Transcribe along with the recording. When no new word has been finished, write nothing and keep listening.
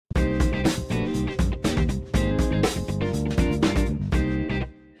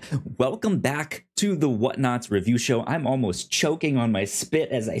Welcome back to the Whatnots review show. I'm almost choking on my spit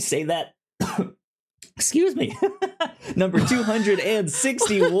as I say that. Excuse me. Number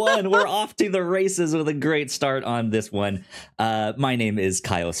 261. We're off to the races with a great start on this one. My name is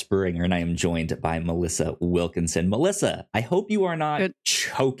Kyle Springer, and I am joined by Melissa Wilkinson. Melissa, I hope you are not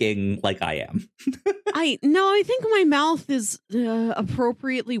choking like I am. I think my mouth is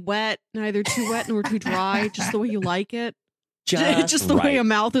appropriately wet, neither too wet nor too dry, just the way you like it. Just the way a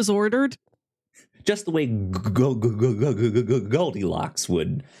mouth is ordered. Just the way Goldilocks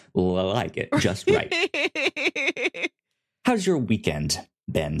would like it. Just right. How's your weekend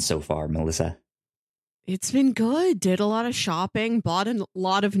been so far, Melissa? It's been good. Did a lot of shopping. Bought a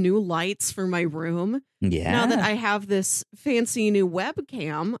lot of new lights for my room. Yeah. Now that I have this fancy new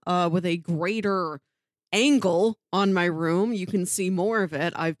webcam with a greater angle on my room, you can see more of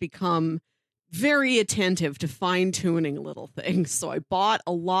it. I've become very attentive to fine-tuning little things. So I bought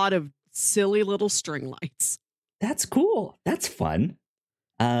a lot of silly little string lights. That's cool. That's fun.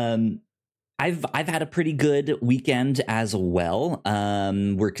 I've had a pretty good weekend as well.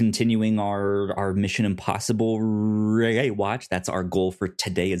 We're continuing our Mission Impossible watch. That's our goal for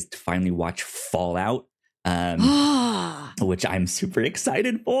today, is to finally watch Fallout, which I'm super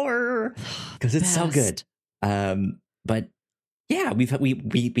excited for because it's so good. But yeah, we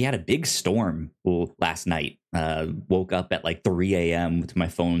had a big storm last night. Woke up at like 3 a.m. with my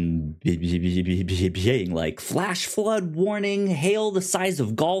phone being like, flash flood warning, hail the size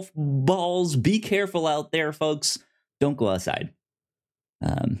of golf balls. Be careful out there, folks. Don't go outside.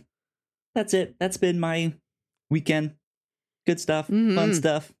 That's it. That's been my weekend. Good stuff, fun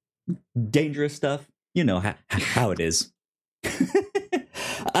stuff, dangerous stuff. You know how it is.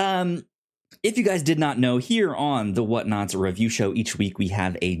 If you guys did not know, here on the Whatnots review show, each week we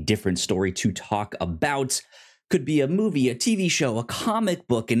have a different story to talk about. Could be a movie, a TV show, a comic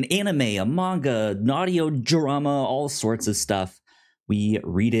book, an anime, a manga, an audio drama, all sorts of stuff. We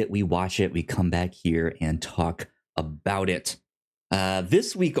read it, we watch it, we come back here and talk about it.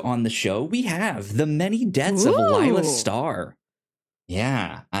 This week on the show, we have The Many Deaths of Laila Starr.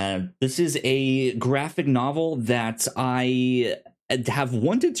 Yeah, this is a graphic novel that I have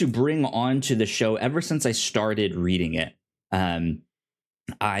wanted to bring onto the show ever since I started reading it. I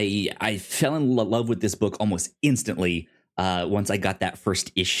fell in love with this book almost instantly once I got that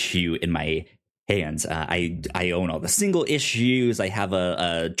first issue in my hands. I own all the single issues. I have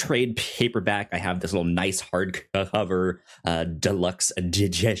a trade paperback. I have this little nice hardcover deluxe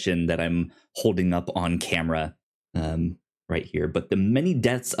edition that I'm holding up on camera right here. But The Many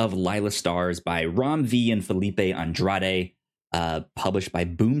Deaths of Laila Starr by Ram V and Felipe Andrade. Published by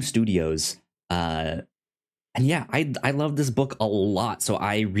Boom Studios. And yeah, I love this book a lot, so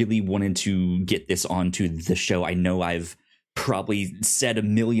I really wanted to get this onto the show. I know I've probably said a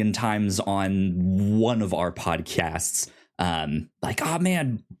million times on one of our podcasts, like, oh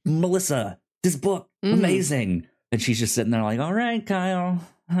man, Melissa, this book, amazing. And she's just sitting there like, all right, Kyle,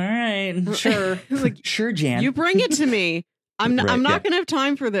 all right, sure, like, sure, Jan. You bring it to me. I'm not going to have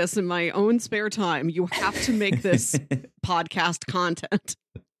time for this in my own spare time. You have to make this podcast content.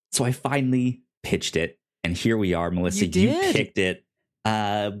 So I finally pitched it, and here we are, Melissa. You picked it.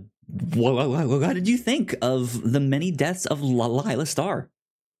 What did you think of The Many Deaths of Laila Starr?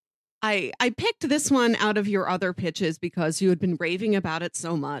 I picked this one out of your other pitches because you had been raving about it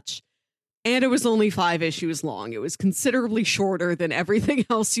so much. And it was only 5 issues long. It was considerably shorter than everything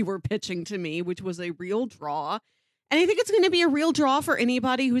else you were pitching to me, which was a real draw. And I think it's going to be a real draw for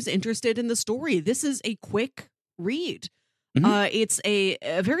anybody who's interested in the story. This is a quick read. It's a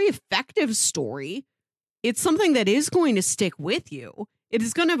very effective story. It's something that is going to stick with you. It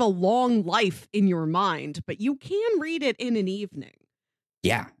is going to have a long life in your mind, but you can read it in an evening.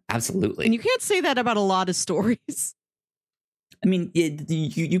 Yeah, absolutely. And you can't say that about a lot of stories. I mean,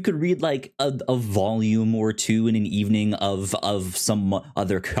 you could read like a volume or two in an evening of some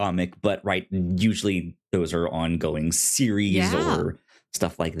other comic, but usually those are ongoing series or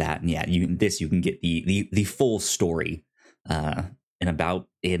stuff like that. And yeah, you can get the full story in about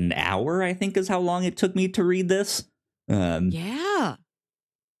an hour, I think is how long it took me to read this. But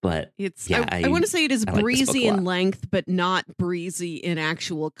it's I want to say it is breezy in length, but not breezy in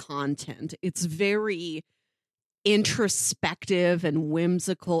actual content. It's very introspective and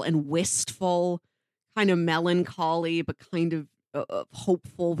whimsical and wistful, kind of melancholy, but kind of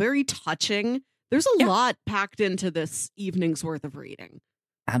hopeful, very touching. There's a lot packed into this evening's worth of reading.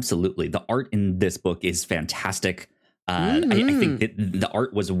 Absolutely. The art in this book is fantastic. I think that the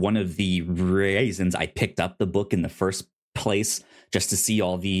art was one of the reasons I picked up the book in the first place, just to see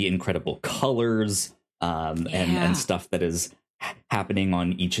all the incredible colors and stuff that is happening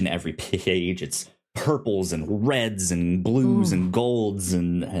on each and every page. It's purples and reds and blues and golds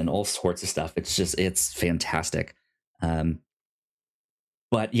and all sorts of stuff. It's fantastic.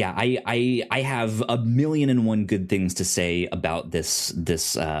 But yeah, I have a million and one good things to say about this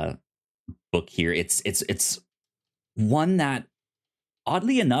book here. It's one that,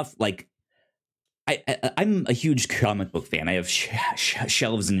 oddly enough, like I'm a huge comic book fan. I have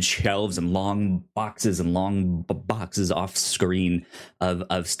shelves and shelves and long boxes off screen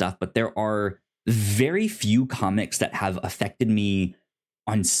of stuff. But there are very few comics that have affected me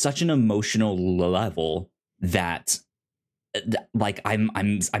on such an emotional level that, like,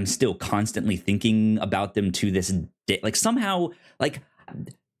 I'm still constantly thinking about them to this day. Like, somehow, like,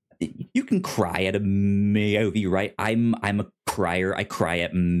 you can cry at a movie, right? I'm a crier. I cry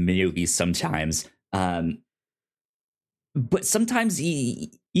at movies sometimes. But sometimes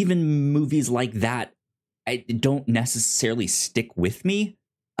even movies like that, I don't necessarily stick with me,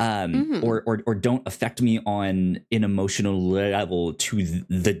 or don't affect me on an emotional level to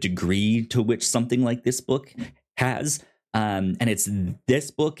the degree to which something like this book has. And it's this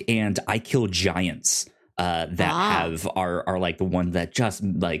book and I Kill Giants that are like the one that just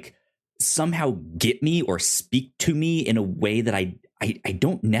like somehow get me or speak to me in a way that I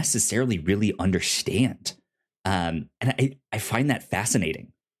don't necessarily really understand. And I find that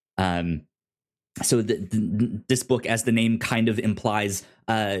fascinating. So this book, as the name kind of implies,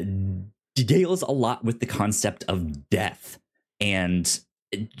 deals a lot with the concept of death and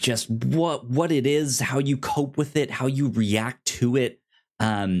just what it is, how you cope with it, how you react to it.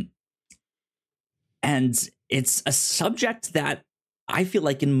 And it's a subject that I feel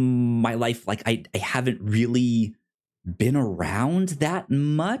like in my life, like I haven't really been around that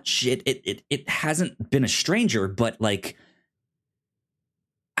much. It hasn't been a stranger, but like,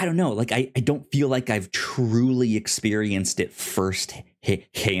 I don't know, like I don't feel like I've truly experienced it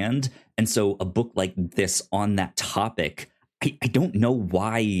firsthand. And so a book like this on that topic, I don't know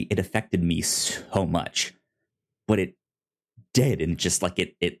why it affected me so much, but it did. And just like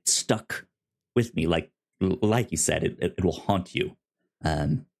it stuck with me. Like you said, it will haunt you.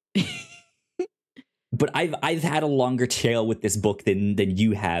 But I've had a longer tail with this book than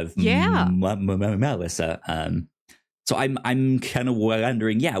you have, Melissa. So I'm kind of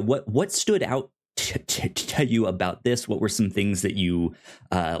wondering, what stood out to you about this? What were some things that you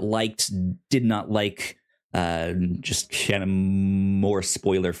liked, did not like? Just kind of more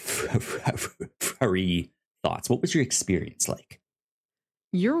spoiler-free thoughts. What was your experience like?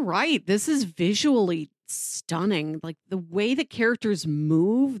 You're right. This is visually stunning. Like the way the characters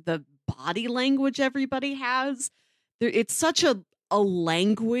move, the body language everybody has. It's such a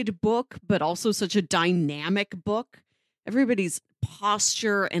languid book, but also such a dynamic book. Everybody's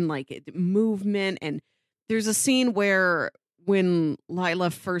posture and like movement. And there's a scene where when Laila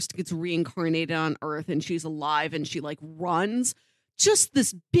first gets reincarnated on Earth and she's alive and she like runs, just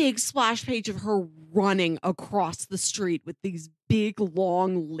this big splash page of her running across the street with these big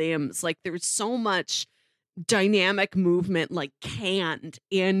long limbs. Like there's so much dynamic movement like canned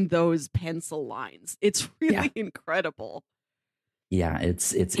in those pencil lines. It's really incredible. Yeah,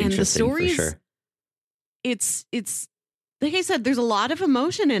 it's and interesting the stories, for sure. It's like I said, there's a lot of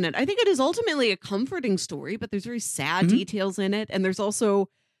emotion in it. I think it is ultimately a comforting story, but there's very sad details in it. And there's also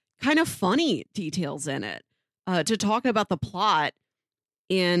kind of funny details in it. To talk about the plot,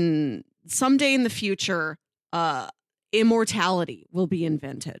 in someday in the future, immortality will be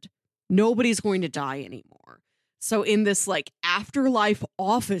invented. Nobody's going to die anymore. So in this like afterlife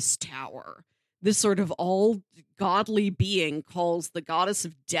office tower, this sort of all godly being calls the goddess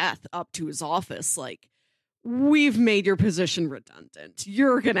of death up to his office like, we've made your position redundant.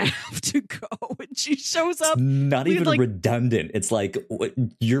 You're going to have to go. And she shows up. It's not even like, redundant. It's like,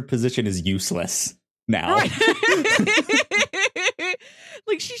 your position is useless now. Right.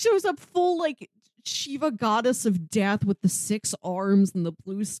 Like she shows up full like Shiva goddess of death with the 6 arms and the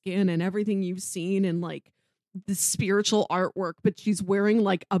blue skin and everything you've seen and like the spiritual artwork, but she's wearing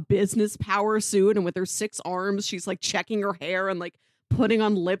like a business power suit, and with her 6 arms she's like checking her hair and like putting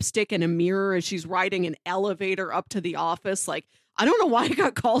on lipstick in a mirror as she's riding an elevator up to the office. Like, I don't know why I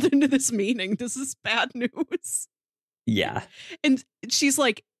got called into this meeting. This is bad news. Yeah. And she's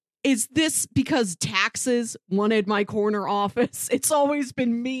like, is this because taxes wanted my corner office? It's always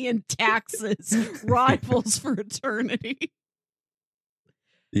been me and taxes, rivals for eternity.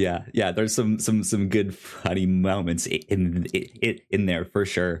 Yeah. There's some good funny moments in there for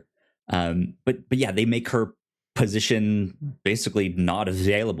sure. But yeah, they make her position basically not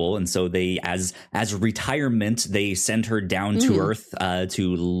available, and so they, as retirement, they send her down to Earth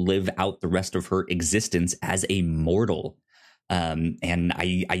to live out the rest of her existence as a mortal. And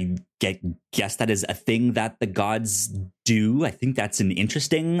I guess that is a thing that the gods do. I think that's an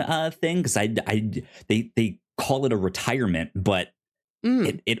interesting thing, because they call it a retirement, but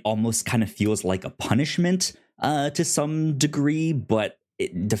it almost kind of feels like a punishment to some degree. But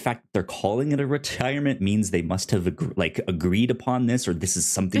the fact that they're calling it a retirement means they must have agreed upon this, or this is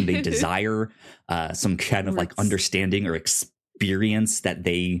something they desire, some kind of like understanding or experience that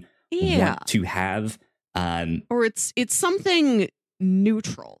they want to have. Or it's something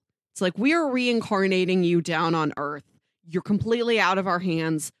neutral. It's like, we are reincarnating you down on Earth. You're completely out of our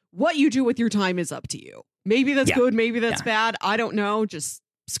hands. What you do with your time is up to you. Maybe that's good. Maybe that's bad. I don't know. Just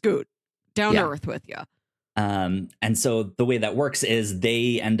scoot down to Earth with you. And so the way that works is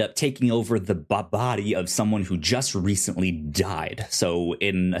they end up taking over the body of someone who just recently died. So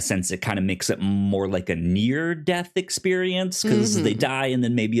in a sense, it kind of makes it more like a near-death experience, because they die and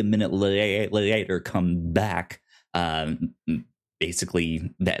then maybe a minute later come back.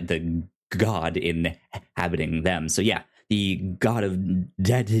 Basically, the god inhabiting them. So yeah, the god of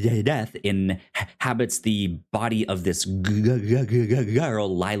death inhabits the body of this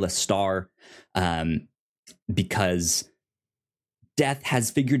girl, Laila Starr, because death has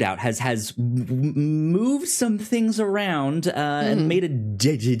figured out, has moved some things around and made a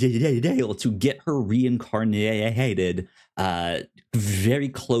deal to get her reincarnated very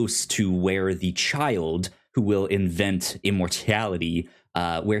close to where the child who will invent immortality,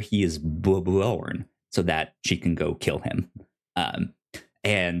 where he is born, so that she can go kill him.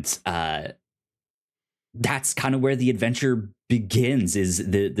 And that's kind of where the adventure begins. Is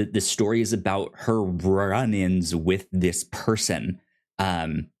the story is about her run-ins with this person,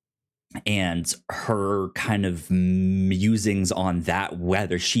 and her kind of musings on that,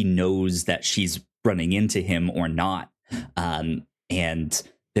 whether she knows that she's running into him or not. And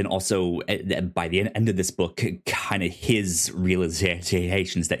then also by the end of this book, kind of his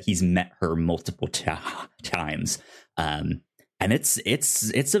realizations that he's met her multiple times. And it's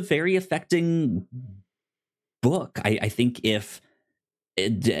a very affecting book. I think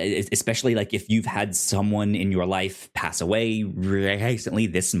especially like if you've had someone in your life pass away recently,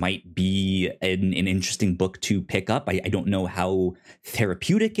 this might be an interesting book to pick up. I don't know how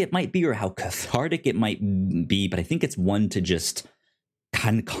therapeutic it might be or how cathartic it might be, but I think it's one to just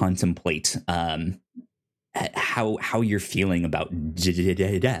kind of contemplate how you're feeling about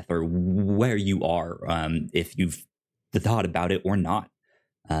death, or where you are, if you've thought about it or not.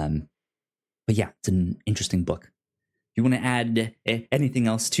 But yeah, it's an interesting book. Do you want to add anything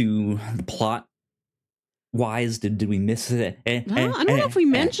else to the plot wise? Did we miss it? I don't know if we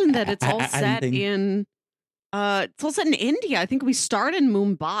mentioned that it's all set in India. I think we start in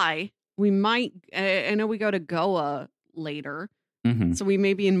Mumbai. We might, I know we go to Goa later. So we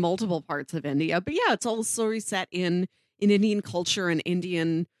may be in multiple parts of India. But yeah, it's also set in Indian culture and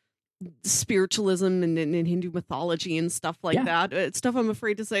Indian spiritualism and in Hindu mythology and stuff like that. It's stuff I'm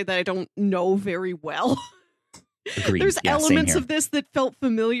afraid to say that I don't know very well. Agreed. There's elements of this that felt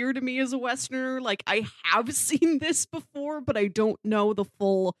familiar to me as a Westerner. Like, I have seen this before, but I don't know the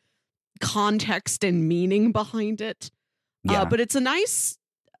full context and meaning behind it. But it's a nice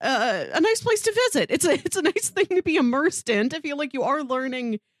place to visit. It's a nice thing to be immersed in, to feel like you are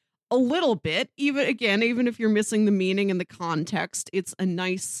learning a little bit, even if you're missing the meaning and the context. It's a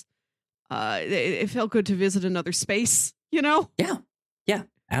nice it felt good to visit another space, you know? Yeah,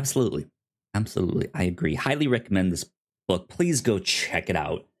 absolutely. I agree. Highly recommend this book. Please go check it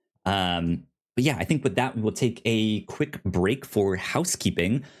out. But yeah, I think with that, we will take a quick break for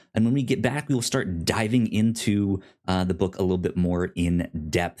housekeeping. And when we get back, we will start diving into the book a little bit more in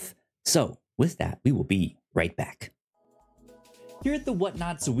depth. So with that, we will be right back. Here at the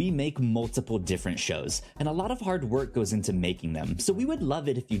Whatnots, we make multiple different shows, and a lot of hard work goes into making them, so we would love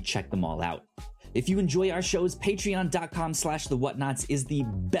it if you check them all out. If you enjoy our shows, patreon.com/thewhatnots is the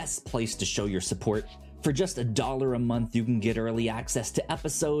best place to show your support. For just $1 a month, you can get early access to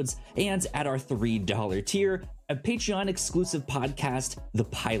episodes, and at our $3 tier, a Patreon-exclusive podcast, The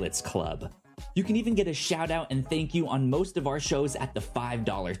Pilots Club. You can even get a shout-out and thank you on most of our shows at the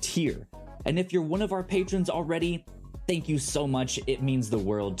 $5 tier. And if you're one of our patrons already, thank you so much. It means the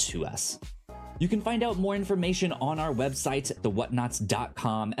world to us. You can find out more information on our website,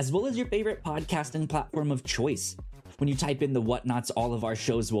 thewhatnots.com, as well as your favorite podcasting platform of choice. When you type in The Whatnots, all of our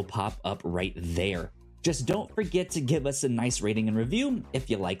shows will pop up right there. Just don't forget to give us a nice rating and review if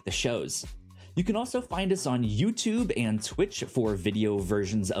you like the shows. You can also find us on YouTube and Twitch for video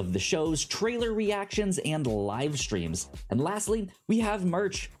versions of the shows, trailer reactions, and live streams. And lastly, we have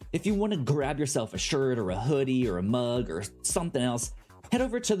merch. If you want to grab yourself a shirt or a hoodie or a mug or something else, head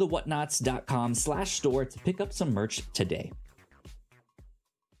over to thewhatnots.com/store to pick up some merch today.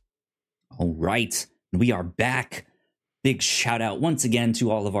 All right. We are back. Big shout out once again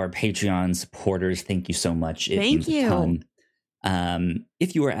to all of our Patreon supporters. Thank you so much. It Thank means a you. ton.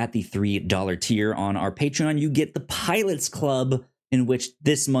 If you are at the $3 tier on our Patreon, you get the Pilots Club, in which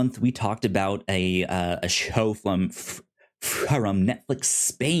this month we talked about a show from Netflix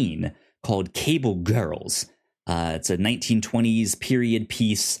Spain called Cable Girls. It's a 1920s period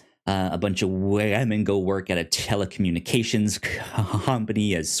piece. A bunch of women go work at a telecommunications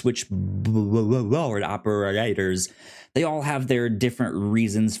company as switchboard operators. They all have their different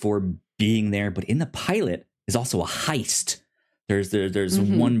reasons for being there, but in the pilot is also a heist. There's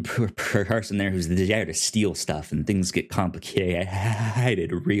one person there who's there to steal stuff, and things get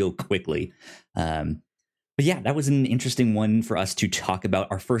complicated real quickly. But yeah, that was an interesting one for us to talk about.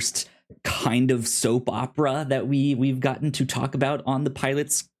 Our first kind of soap opera that we've gotten to talk about on the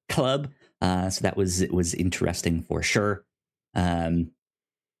Pilots Club. So that was interesting for sure.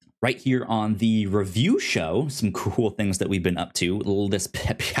 Right here on the review show, some cool things that we've been up to. This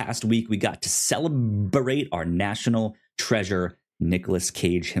past week, we got to celebrate our national treasure, Nicolas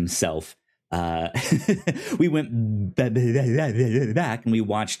Cage himself. We went back and we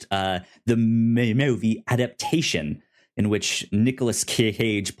watched the movie adaptation, in which Nicolas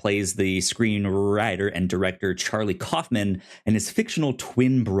Cage plays the screenwriter and director Charlie Kaufman and his fictional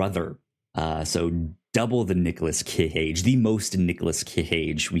twin brother. So double the Nicolas Cage, the most Nicolas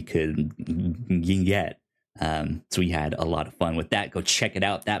Cage we could get. So we had a lot of fun with that. Go check it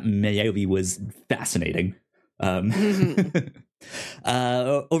out. That movie was fascinating.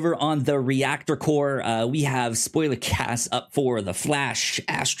 Over on the Reactor Core, we have spoiler casts up for The Flash,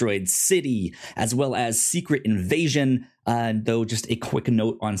 Asteroid City, as well as Secret Invasion. Though just a quick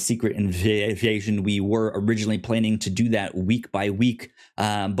note on Secret Invasion, we were originally planning to do that week by week,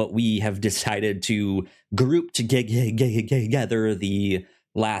 but we have decided to group together the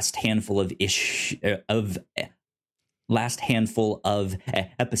last handful of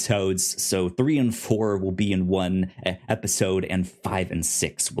episodes. So 3 and 4 will be in one episode, and 5 and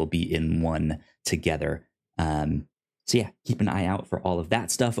 6 will be in one together. So yeah, keep an eye out for all of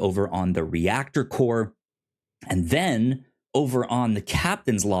that stuff over on the Reactor Core. And then over on the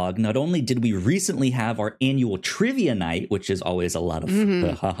Captain's Log, not only did we recently have our annual trivia night, which is always a lot of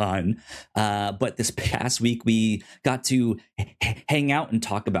fun, but this past week we got to hang out and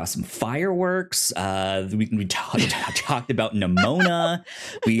talk about some fireworks. We talked about Nimona.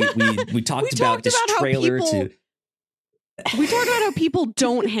 We talked about this trailer to. We talked about how people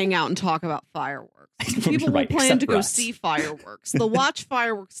don't hang out and talk about fireworks. People will plan to go see fireworks. They'll watch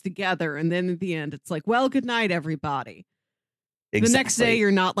fireworks together, and then at the end, it's like, well, good night, everybody. Exactly. The next day, you're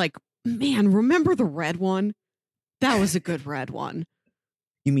not like, man, remember the red one? That was a good red one.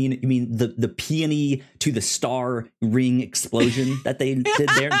 You mean the peony to the star ring explosion that they did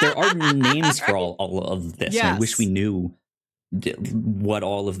there? There are names for all of this. Yes. I wish we knew what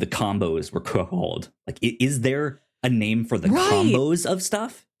all of the combos were called. Like, is there a name for the combos of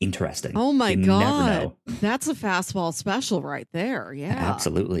stuff? Interesting. Oh my God. Never know. That's a fastball special right there. Yeah.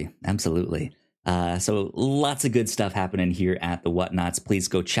 Absolutely. So lots of good stuff happening here at the Whatnots. Please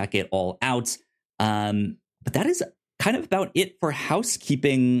go check it all out. But that is kind of about it for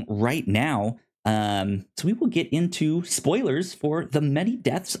housekeeping right now. So we will get into spoilers for The Many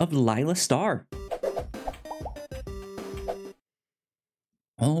Deaths of Laila Starr.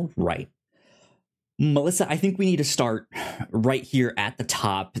 All right. Melissa, I think we need to start right here at the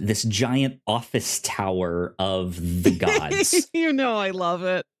top, this giant office tower of the gods. You know I love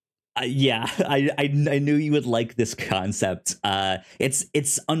it. Yeah, I knew you would like this concept.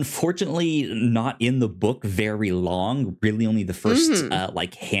 It's unfortunately not in the book very long, really only the first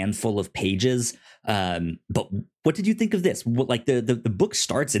handful of pages. But what did you think of this? The book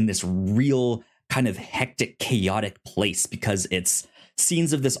starts in this real kind of hectic, chaotic place because it's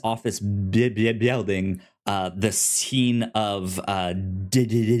scenes of this office building, the scene of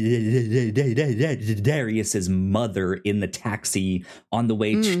Darius's mother in the taxi on the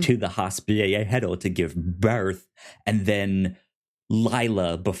way to the hospital to give birth, and then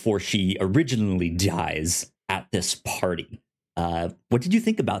Laila before she originally dies at this party. What did you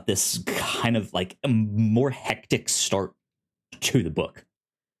think about this kind of like a more hectic start to the book?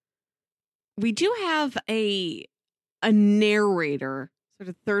 We do have a narrator, sort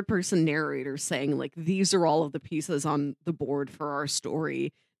of third person narrator, saying like, these are all of the pieces on the board for our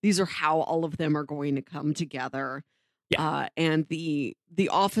story. These are how all of them are going to come together. Yeah. And the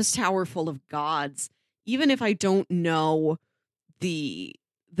office tower full of gods, even if I don't know the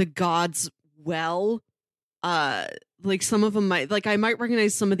gods well, like some of them I might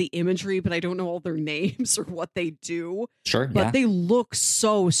recognize some of the imagery, but I don't know all their names or what they do. Sure. But they look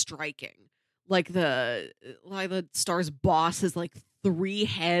so striking. like the Laila Starr's boss has like 3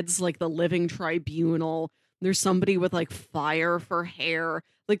 heads, like the living tribunal. There's somebody with like fire for hair.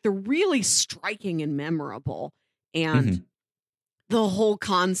 Like they're really striking and memorable. And Mhm. the whole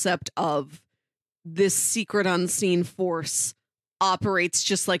concept of this secret unseen force operates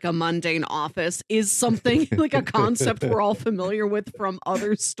just like a mundane office is something like a concept we're all familiar with from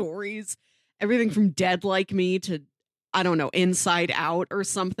other stories. Everything from Dead Like Me to, I don't know, Inside Out or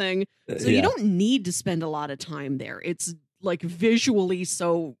something. So you Yeah. don't need to spend a lot of time there. It's like visually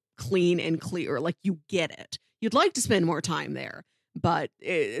so clean and clear. Like you get it. You'd like to spend more time there, but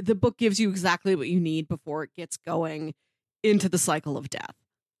the book gives you exactly what you need before it gets going into the cycle of death.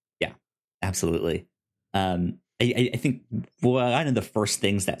 Yeah, absolutely. I think one of the first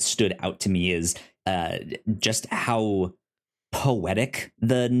things that stood out to me is just how poetic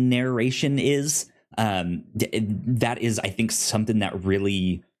the narration is. That is, I think, something that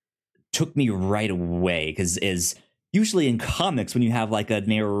really took me right away, because is usually in comics when you have like a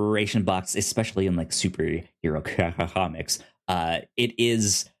narration box, especially in like superhero comics, it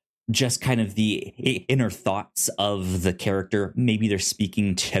is just kind of the inner thoughts of the character. Maybe they're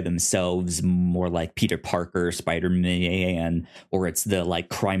speaking to themselves, more like Peter Parker, Spider-Man, or it's the like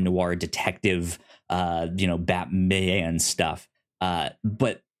crime noir detective, Batman stuff.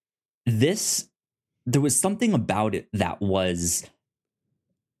 But this, there was something about it that was,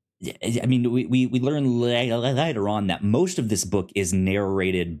 I mean, we learn later on that most of this book is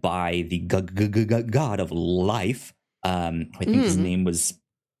narrated by the god of life. I think his name was,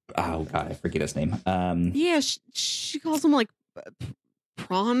 oh god, I forget his name. Yeah, she calls him like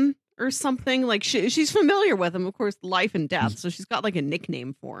Prawn or something. Like she's familiar with him, of course, life and death. So she's got like a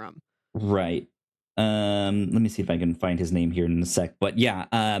nickname for him. Right. Let me see if I can find his name here in a sec. But yeah,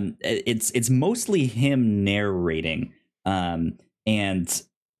 it's mostly him narrating, and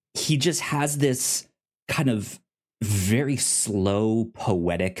he just has this kind of very slow,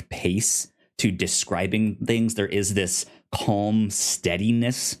 poetic pace to describing things. There is this calm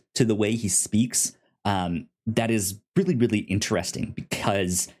steadiness to the way he speaks, that is really, really interesting,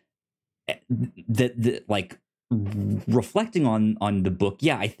 because the like reflecting on the book,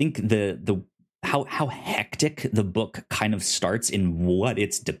 yeah, I think the how hectic the book kind of starts in what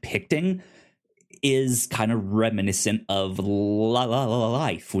it's depicting is kind of reminiscent of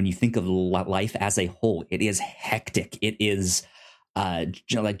life. When you think of life as a whole, it is hectic. It is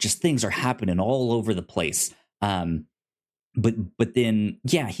like just things are happening all over the place. But then,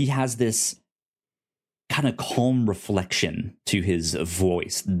 yeah, he has this kind of calm reflection to his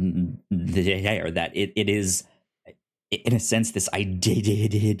voice there, that it is, in a sense, this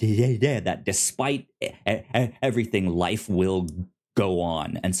idea that despite everything, life will go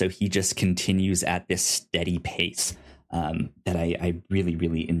on. And so he just continues at this steady pace, that I really,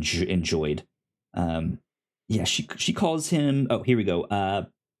 really enjoyed. Yeah, she calls him, oh, here we go.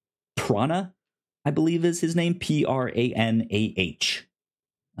 Prana, I believe is his name, Pranah.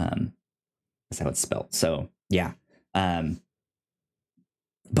 That's how it's spelled. So yeah. But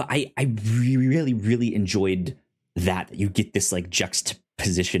I really, really enjoyed that you get this like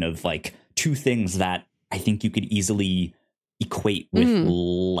juxtaposition of like two things that I think you could easily equate with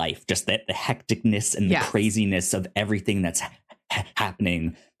life, just that the hecticness and the craziness of everything that's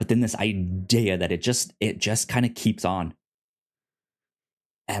happening, but then this idea that it just kind of keeps on.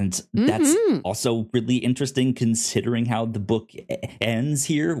 And that's also really interesting, considering how the book ends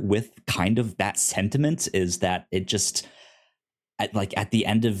here with kind of that sentiment, is that it just, at the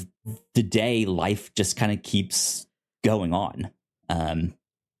end of the day, life just kind of keeps going on. But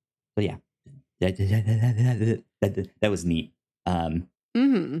yeah, that was neat. I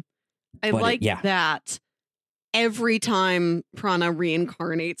like that every time Prana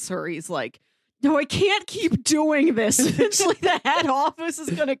reincarnates her, he's like, no, I can't keep doing this. Eventually the head office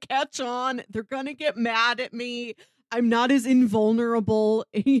is going to catch on. They're going to get mad at me. I'm not as invulnerable,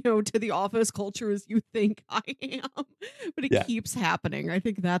 to the office culture as you think I am. But it keeps happening. I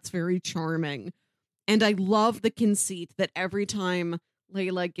think that's very charming. And I love the conceit that every time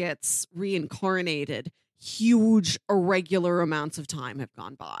Laila gets reincarnated, huge irregular amounts of time have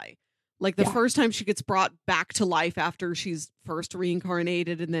gone by. Like the first time she gets brought back to life after she's first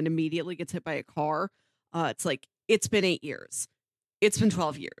reincarnated and then immediately gets hit by a car. It's like, it's been 8 years. It's been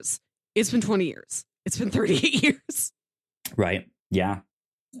 12 years. It's been 20 years. It's been 38 years. Right. Yeah.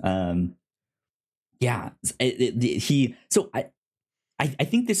 Yeah. I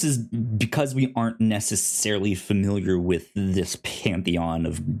think this is because we aren't necessarily familiar with this pantheon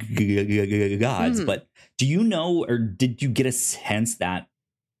of gods, but do you know, or did you get a sense that,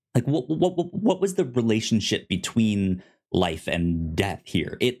 like, what was the relationship between life and death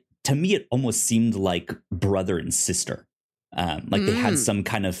here? It to me, it almost seemed like brother and sister. Like they had some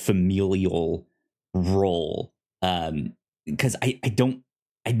kind of familial role. Because I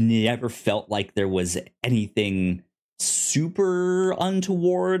never felt like there was anything super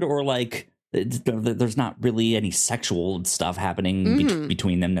untoward or like there's not really any sexual stuff happening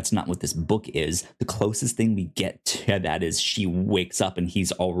between them. That's not what this book is. The closest thing we get to that is she wakes up and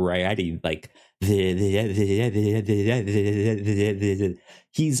he's already like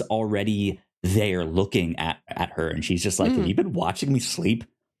he's already there looking at her, and she's just like, have you been watching me sleep?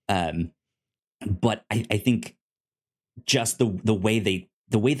 But I think just the way they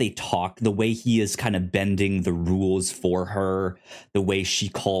talk, the way he is kind of bending the rules for her, the way she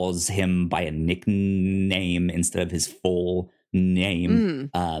calls him by a nickname instead of his full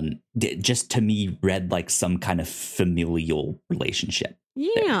name, just to me read like some kind of familial relationship.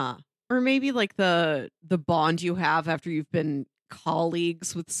 Yeah. Or maybe like the bond you have after you've been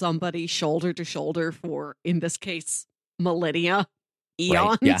colleagues with somebody shoulder to shoulder for, in this case, millennia,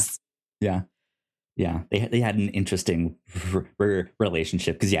 eons. Right. Yeah. They had an interesting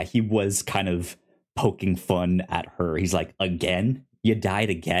relationship because, he was kind of poking fun at her. He's like, again? You died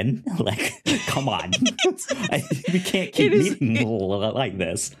again? Like, come on. We can't keep meeting like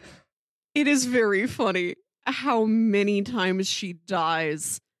this. It is very funny how many times she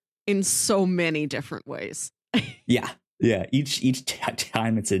dies in so many different ways. Yeah. Each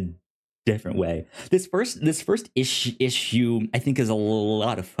time it's a different way. This first issue I think is a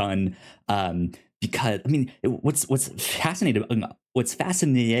lot of fun. Because I mean, what's fascinating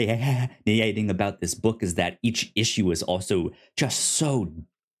about this book is that each issue is also just so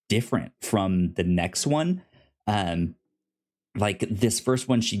different from the next one. Like this first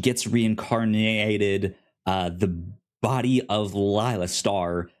one, she gets reincarnated. The body of Laila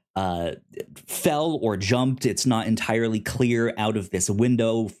Starr fell or jumped. It's not entirely clear out of this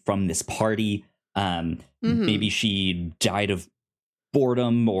window from this party. Maybe she died of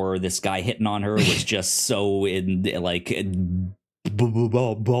boredom, or this guy hitting on her was just so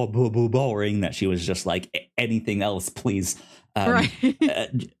boring that she was just like, anything else, please. But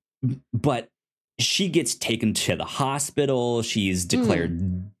she gets taken to the hospital. She's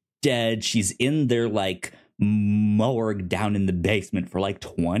declared dead. She's in their like morgue down in the basement for like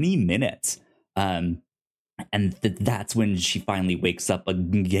 20 minutes. And that's when she finally wakes up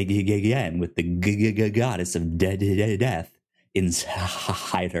again with the goddess of death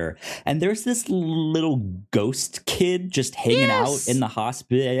inside her. And there's this little ghost kid just hanging out in the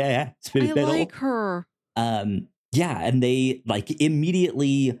hospital. I like her. And they like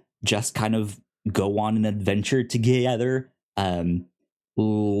immediately just kind of go on an adventure together.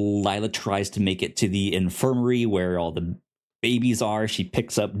 Laila tries to make it to the infirmary where all the babies are. She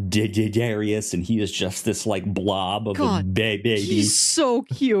picks up Darius, and he is just this like blob of a baby. He's so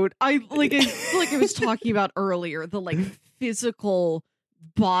cute. I was talking about earlier, the like physical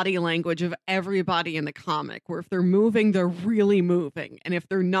body language of everybody in the comic, where if they're moving, they're really moving, and if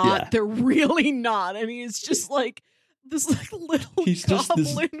they're not, they're really not. And he's just like this like little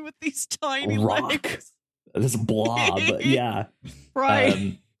goblin with these tiny legs. This blob.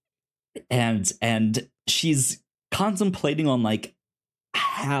 Right. And she's contemplating on like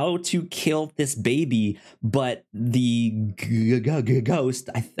how to kill this baby, but the ghost,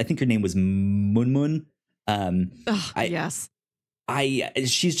 I think her name was Moon. Yes.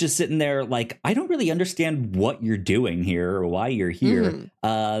 She's just sitting there like, I don't really understand what you're doing here or why you're here.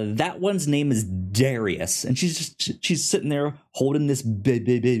 That one's name is Darius, and she's sitting there holding this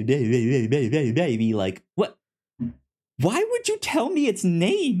baby like, what? Why would you tell me its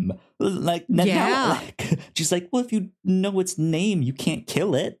name? Like, now, she's like, well, if you know its name, you can't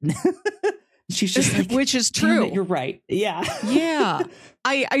kill it. She's just like, which is true. You're right. Yeah. Yeah.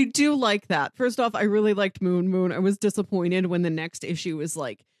 I do like that. First off, I really liked Moon. I was disappointed when the next issue was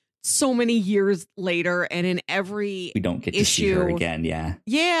like so many years later, and in every we don't get to see her again.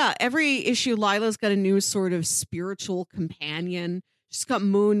 Yeah, every issue Lila's got a new sort of spiritual companion. She's got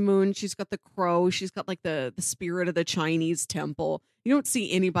Moon, she's got the crow, she's got like the spirit of the Chinese temple. You don't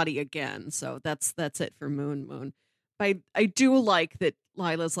see anybody again, so that's it for Moon. But I do like that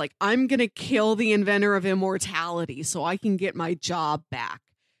Lila's like, I'm gonna kill the inventor of immortality so I can get my job back.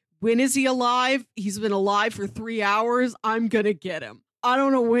 When is he alive? He's been alive for 3 hours. I'm gonna get him. I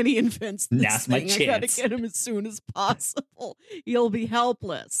don't know when he invents this Now's thing. my chance. I gotta get him as soon as possible. He'll be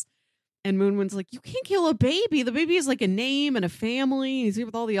helpless. And Moon's like, you can't kill a baby. The baby has like a name and a family. And he's here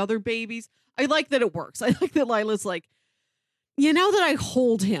with all the other babies. I like that it works. I like that Lila's like, Now that I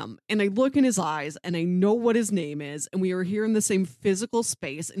hold him and I look in his eyes and I know what his name is, and we are here in the same physical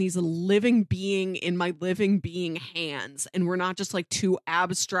space, and he's a living being in my living being hands, and we're not just like two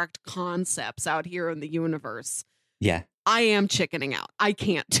abstract concepts out here in the universe. Yeah. I am chickening out. I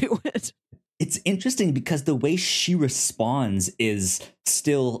can't do it. It's interesting because the way she responds is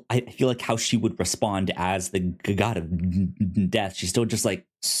still, I feel like how she would respond as the god of death. She's still just like,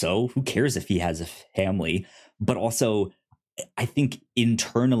 so who cares if he has a family? But also, I think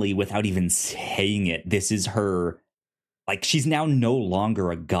internally, without even saying it, this is her, like, she's now no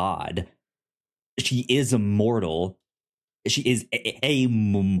longer a god. She is immortal. She is a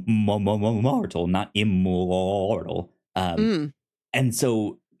mortal, not immortal. And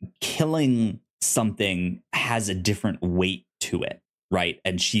so killing something has a different weight to it, right?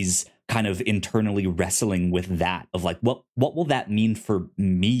 And she's kind of internally wrestling with that of like, what will that mean for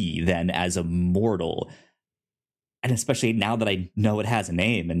me then as a mortal? And especially now that I know it has a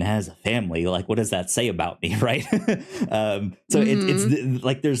name and has a family, like, what does that say about me, right? It's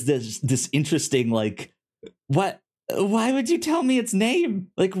like there's this interesting, like, why would you tell me its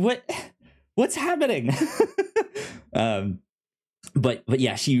name? Like, what's happening? But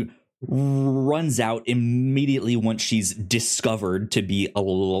yeah, she runs out immediately once she's discovered to be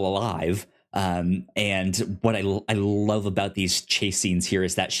alive. And what I love about these chase scenes here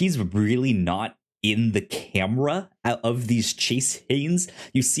is that she's really not in the camera of these chase scenes.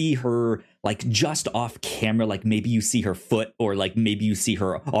 You see her like just off camera, like maybe you see her foot or like maybe you see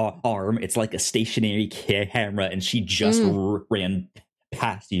her arm. It's like a stationary camera and she just ran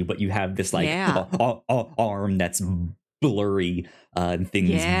past you, but you have this like arm that's blurry and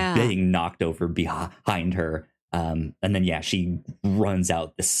things being knocked over behind her. And then, she runs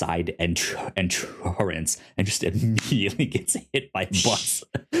out the side entrance and just immediately gets hit by a bus,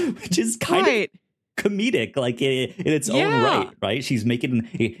 which is kind of comedic, like in its own right? She's making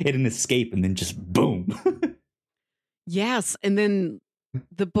an escape and then just boom. Yes. And then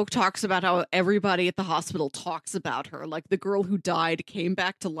the book talks about how everybody at the hospital talks about her. Like the girl who died came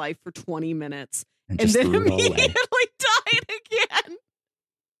back to life for 20 minutes and then immediately died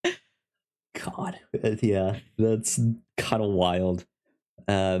again. God, yeah, that's kind of wild.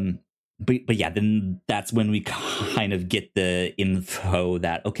 But yeah, then that's when we kind of get the info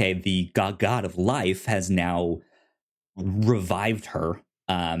that, okay, the god of life has now revived her.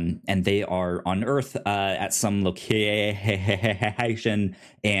 And they are on Earth at some location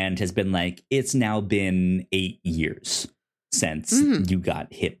and has been like, it's now been 8 years since you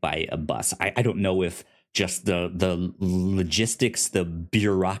got hit by a bus. I don't know if just the logistics, the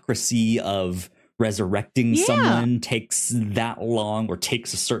bureaucracy of resurrecting someone takes that long or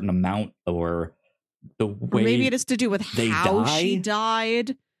takes a certain amount, or the way, or maybe it has to do with how she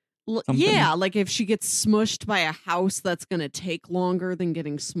died. Yeah, like if she gets smushed by a house, that's going to take longer than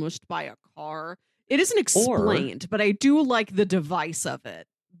getting smushed by a car. It isn't explained, but I do like the device of it.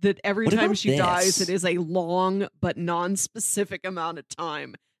 That every time she dies, it is a long but non-specific amount of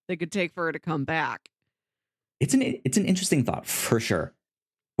time that could take for her to come back. It's an interesting thought for sure.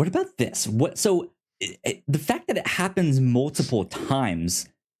 What about this? So the fact that it happens multiple times,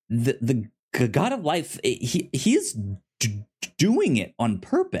 the god of life, he's doing it on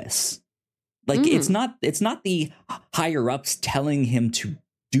purpose. Like it's not the higher ups telling him to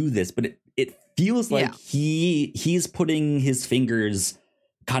do this, but it feels like he's putting his fingers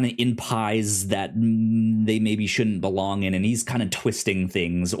kind of in pies that they maybe shouldn't belong in, and he's kind of twisting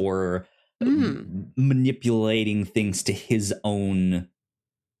things or manipulating things to his own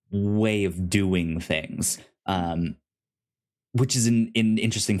way of doing things, which is an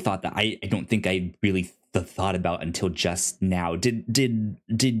interesting thought that I don't think I really thought about until just now. Did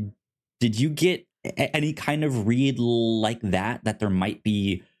you get any kind of read like that there might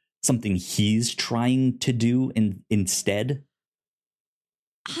be something he's trying to do instead?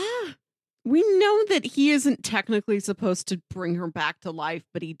 We know that he isn't technically supposed to bring her back to life,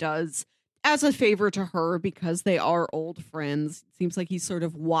 but he does as a favor to her because they are old friends. It seems like he's sort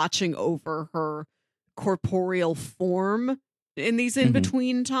of watching over her corporeal form in these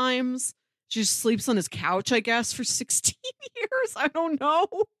in-between times. She just sleeps on his couch, I guess, for 16 years. I don't know.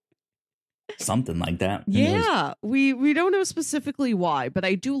 Something like that. Yeah, we don't know specifically why, but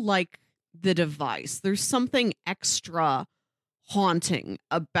I do like the device. There's something extra haunting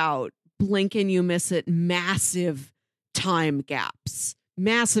about blink and you miss it, massive gaps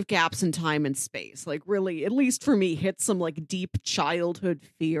in time and space. Like really, at least for me, hit some like deep childhood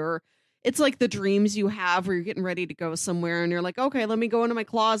fear. It's like the dreams you have where you're getting ready to go somewhere and you're like, okay, let me go into my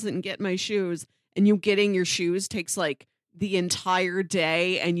closet and get my shoes. And you getting your shoes takes like the entire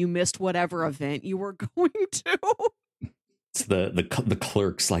day and you missed whatever event you were going to. It's the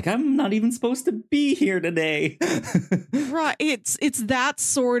clerk's like, I'm not even supposed to be here today. Right. It's that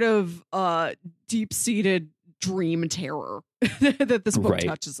sort of deep-seated dream terror that this book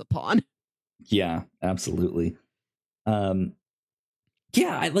touches upon. Yeah, absolutely. Yeah,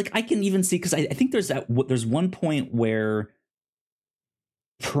 I can even see, because I think there's one point where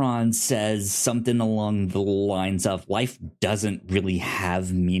Prawn says something along the lines of life doesn't really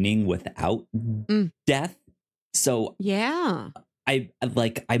have meaning without death. So yeah,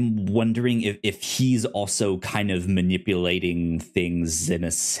 I'm wondering if he's also kind of manipulating things in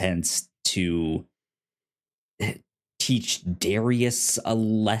a sense to teach Darius a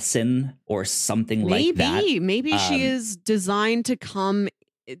lesson or something like that. Maybe she is designed to come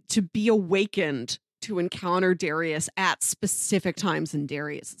to be awakened to encounter Darius at specific times in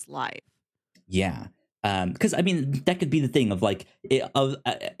Darius's life. Yeah. Because I mean, that could be the thing of like,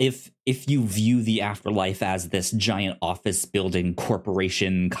 if you view the afterlife as this giant office building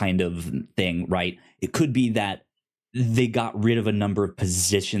corporation kind of thing, right? It could be that they got rid of a number of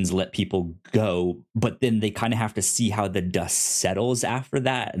positions, let people go, but then they kind of have to see how the dust settles after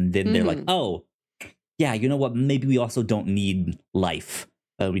that, and then they're like, oh, yeah, you know what? Maybe we also don't need life.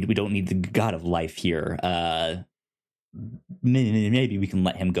 We don't need the god of life here. Maybe we can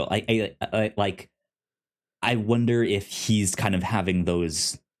let him go. I wonder if he's kind of having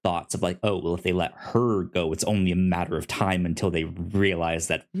those thoughts of like, oh, well, if they let her go, it's only a matter of time until they realize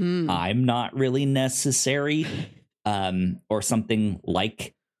that I'm not really necessary, or something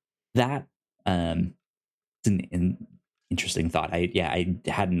like that. It's an interesting thought. I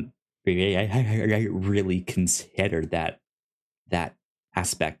hadn't really considered that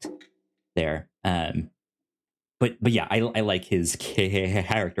aspect there. But yeah, I like his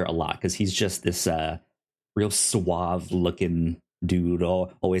character a lot, because he's just this real suave looking dude.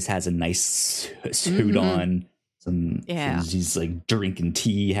 Always has a nice suit on. He's like drinking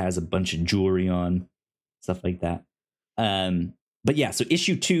tea, has a bunch of jewelry on, stuff like that. But yeah, so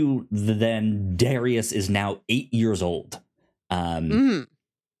issue 2, then Darius is now 8 years old. I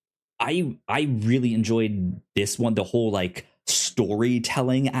really enjoyed this one. The whole like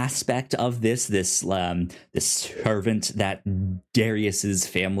storytelling aspect of this servant that Darius's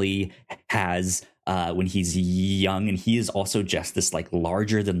family has when he's young, and he is also just this like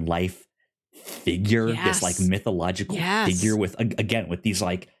larger than life figure, this like mythological figure with these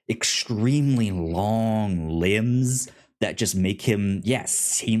like extremely long limbs that just make him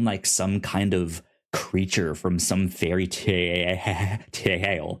seem like some kind of creature from some fairy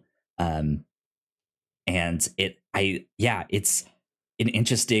tale. And it's an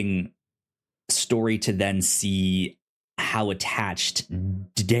interesting story to then see how attached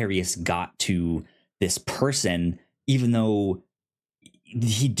Darius got to this person, even though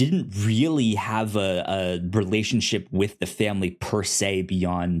he didn't really have a relationship with the family per se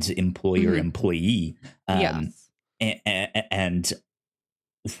beyond employer-employee. And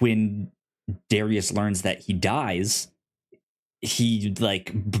when Darius learns that he dies, he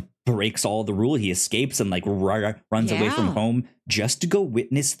like breaks all the rule. He escapes and like runs away from home just to go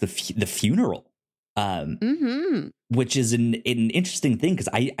witness the funeral. Which is an interesting thing, because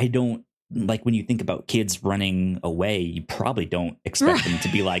I don't like, when you think about kids running away, you probably don't expect them to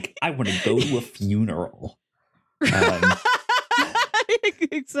be like, I want to go to a funeral.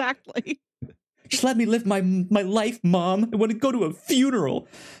 Exactly. Just let me live my life, Mom. I want to go to a funeral.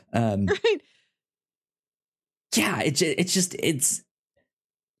 Right. Yeah,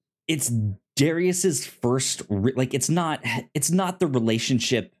 it's Darius's first it's not the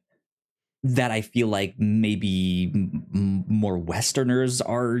relationship that I feel like maybe more Westerners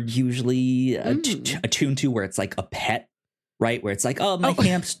are usually attuned to, where it's like a pet, right? Where it's like, oh, my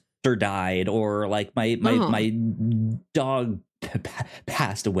hamster died, or like my dog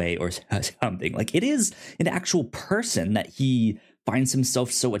passed away, or something. Like, it is an actual person that he finds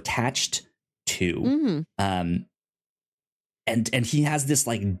himself so attached to. And he has this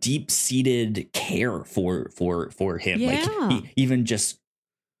like deep-seated care for him. Like, he even just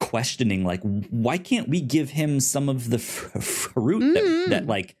questioning like, why can't we give him some of the fruit that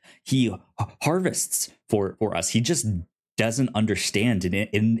like he harvests for us? He just doesn't understand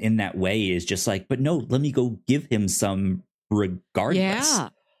in that way. Is just like, but no, let me go give him some regardless.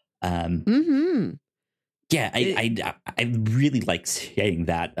 I really like saying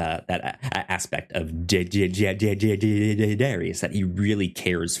that aspect of Darius, that he really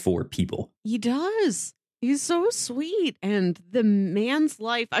cares for people. He does. He's so sweet. And the man's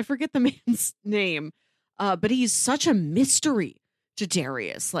life, I forget the man's name, but he's such a mystery to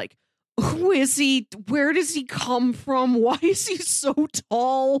Darius. Like, who is he? Where does he come from? Why is he so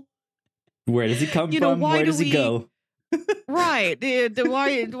tall? Where does he come from? Where does he go? Right.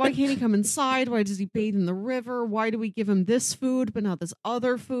 Why can't he come inside? Why does he bathe in the river? Why do we give him this food but not this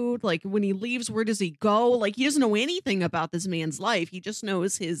other food? Like, when he leaves, where does he go? Like, he doesn't know anything about this man's life. He just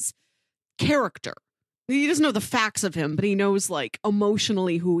knows his character. He doesn't know the facts of him, but he knows, like,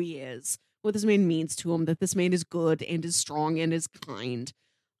 emotionally who he is, what this man means to him, that this man is good and is strong and is kind.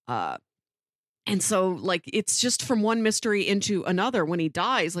 And so, like, it's just from one mystery into another. When he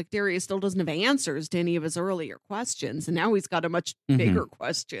dies, like, Darius still doesn't have answers to any of his earlier questions. And now he's got a much bigger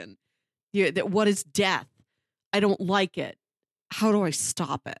question. Yeah, what is death? I don't like it. How do I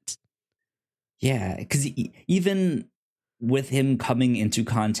stop it? Yeah, because even with him coming into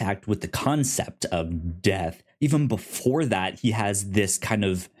contact with the concept of death, even before that, he has this kind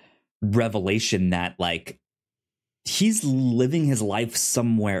of revelation that, like, he's living his life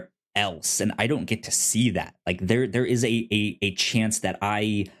somewhere else, and I don't get to see that. Like, there is a chance that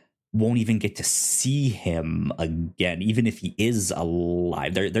I won't even get to see him again, even if he is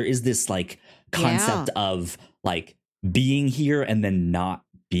alive. There is this, like, concept of, like, being here and then not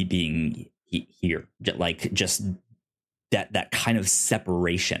being here, like, just that kind of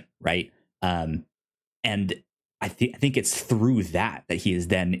separation, right? And I think it's through that he is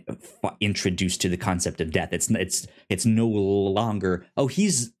then introduced to the concept of death. It's no longer, oh,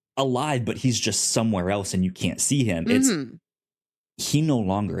 he's alive, but he's just somewhere else and you can't see him. Mm-hmm. He no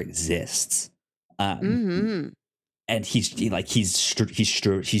longer exists. And he's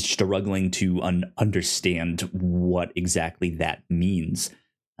struggling to understand what exactly that means.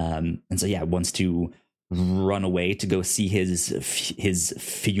 And so, yeah, wants to run away to go see his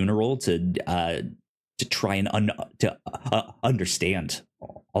funeral to try and understand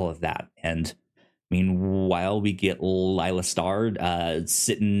all of that. And meanwhile, we get Laila Starr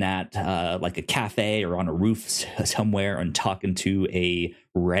sitting at like a cafe or on a roof somewhere and talking to a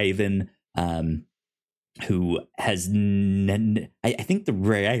raven who has I think the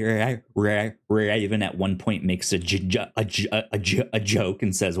raven at one point makes a joke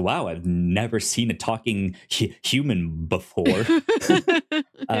and says, "Wow, I've never seen a talking human before."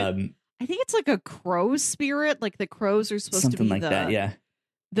 I think it's like a crow spirit. Like, the crows are supposed something to be like that. Yeah.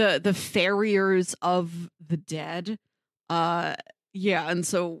 The farriers of the dead. Yeah. And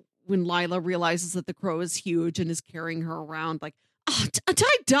so when Laila realizes that the crow is huge and is carrying her around, like, oh, did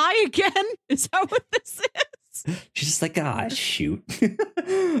I die again? Is that what this is? She's just like, shoot.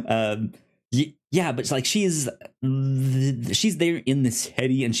 Yeah, but like, she's there in this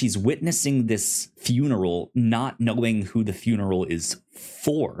city and she's witnessing this funeral, not knowing who the funeral is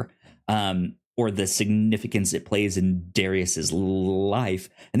for. Or the significance it plays in Darius's life.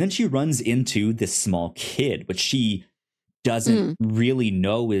 And then she runs into this small kid, which she doesn't really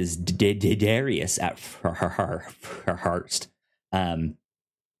know is Darius at her first. And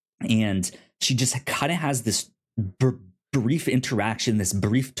she just kind of has this brief interaction, this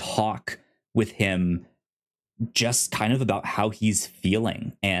brief talk with him, just kind of about how he's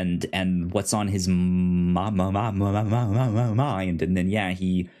feeling and what's on his mind. And then, yeah,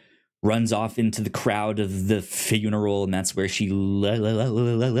 he runs off into the crowd of the funeral, and that's where she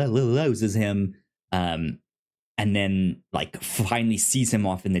loses him. And then, like, finally sees him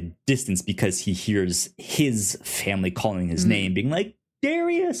off in the distance because he hears his family calling his name, being like,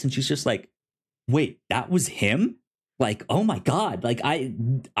 Darius. And she's just like, wait, that was him? Like, oh my God. Like, I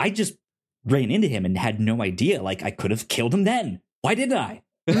just ran into him and had no idea. Like, I could have killed him then. Why didn't I?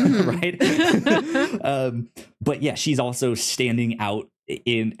 Right. But yeah, she's also standing out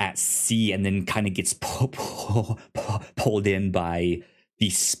at sea and then kind of gets pulled in by the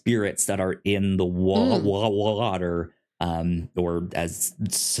spirits that are in the water, or as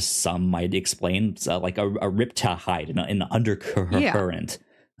some might explain, like a riptide in the undercurrent.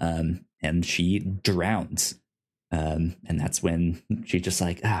 And she drowns, and that's when she's just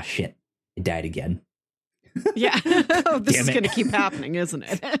like, shit, I died again. Yeah. This is going to keep happening, isn't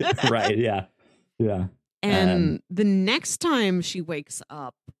it? Right. Yeah. And the next time she wakes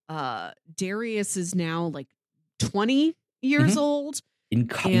up, Darius is now like 20 years old. In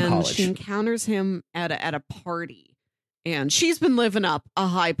college. She encounters him at a party. And she's been living up a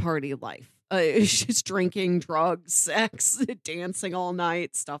high party life. She's drinking, drugs, sex, dancing all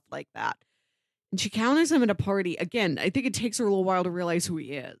night, stuff like that. And she encounters him at a party. Again, I think it takes her a little while to realize who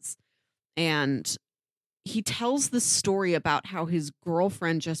he is. And he tells the story about how his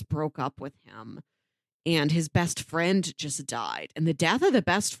girlfriend just broke up with him. And his best friend just died. And the death of the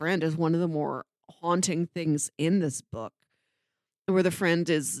best friend is one of the more haunting things in this book, where the friend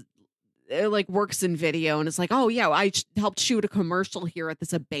is like works in video and it's like, oh yeah, I helped shoot a commercial here at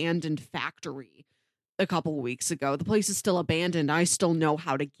this abandoned factory a couple of weeks ago. The place is still abandoned. I still know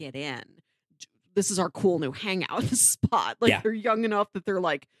how to get in. this is our cool new hangout spot. Like, Yeah. they're young enough that they're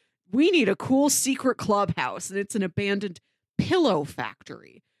like, we need a cool secret clubhouse, and it's an abandoned pillow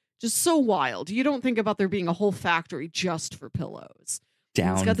factory. Just so wild. You don't think about there being a whole factory just for pillows. And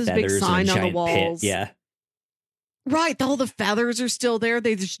it's Down got this big feathers sign and a on the giant pit. walls. Yeah. Right, all the feathers are still there.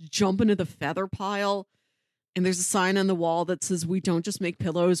 They just jump into the feather pile. And there's a sign on the wall that says, we don't just make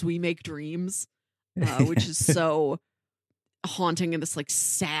pillows, we make dreams. Which is so haunting in this like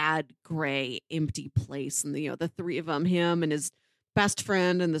sad, gray, empty place. And the three of them, him and his best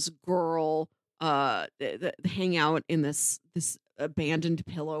friend and this girl, they hang out in this abandoned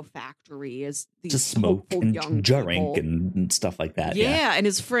pillow factory as these Just smoke hopeful and young drink people. and stuff like that. Yeah, and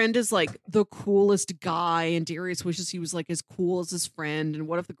his friend is like the coolest guy, and Darius wishes he was like as cool as his friend. And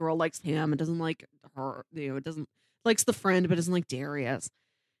what if the girl likes him and doesn't like her? It doesn't likes the friend but doesn't like Darius.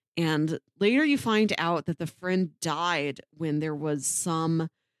 And later you find out that the friend died when there was some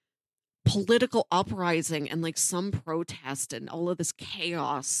political uprising and like some protest and all of this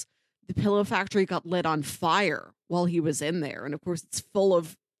chaos. The pillow factory got lit on fire while he was in there. And of course, it's full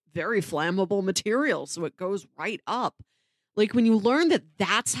of very flammable material, so it goes right up. Like, when you learn that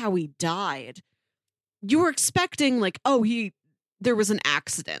that's how he died, you were expecting like, oh, there was an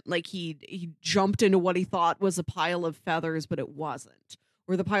accident. Like he jumped into what he thought was a pile of feathers, but it wasn't.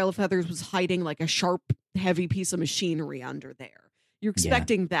 Or the pile of feathers was hiding like a sharp, heavy piece of machinery under there. You're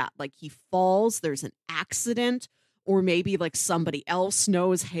expecting that. Like, he falls, there's an accident, or maybe like somebody else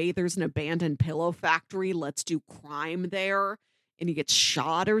knows, hey, there's an abandoned pillow factory, let's do crime there, and he gets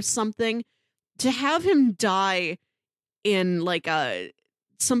shot or something. To have him die in like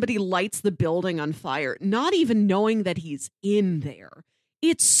somebody lights the building on fire, not even knowing that he's in there,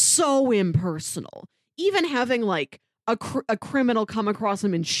 it's so impersonal. Even having like a criminal come across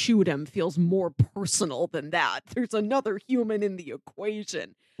him and shoot him feels more personal than that. There's another human in the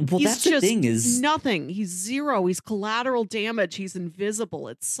equation. Well, He's that's just the thing is nothing. He's zero. He's collateral damage. He's invisible.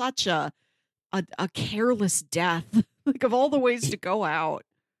 It's such a careless death. Like, of all the ways to go out.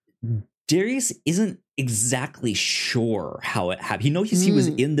 Darius isn't exactly sure how it happened. He knows he was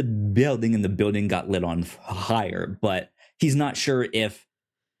in the building and the building got lit on fire, but he's not sure if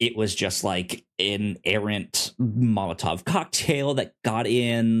it was just like an errant Molotov cocktail that got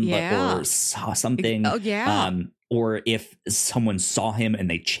in or saw something. Oh, yeah. Or if someone saw him and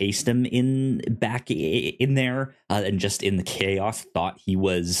they chased him back in there and just in the chaos thought he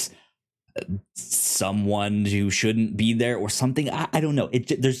was someone who shouldn't be there or something. I don't know.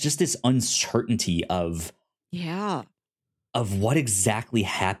 There's just this uncertainty of what exactly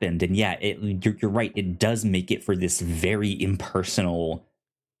happened. And yeah, you're right. It does make it for this very impersonal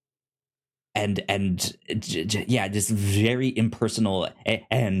and just very impersonal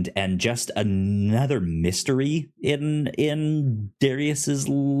and just another mystery in Darius's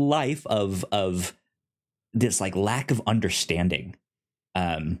life of this like lack of understanding.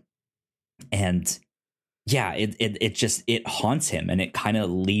 And yeah, it haunts him, and it kind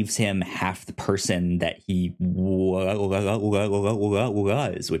of leaves him half the person that he was,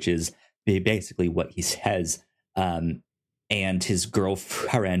 which is basically what he says. And his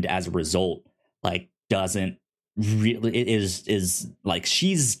girlfriend, as a result, like doesn't really, it is like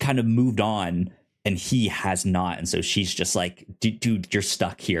she's kind of moved on and he has not, and so she's just like, dude, you're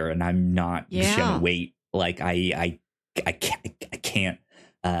stuck here, and I'm not just gonna wait. Like I can't.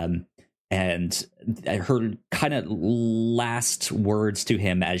 And her kind of last words to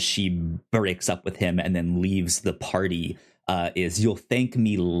him as she breaks up with him and then leaves the party is, "You'll thank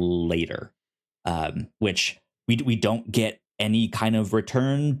me later," which we don't get any kind of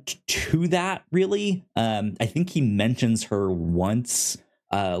return to that, really. I think he mentions her once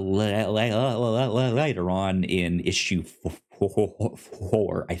later on in issue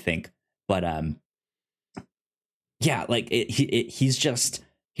 4, I think. But yeah, like he's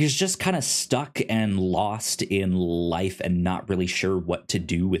just kind of stuck and lost in life and not really sure what to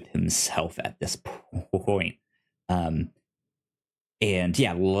do with himself at this point. And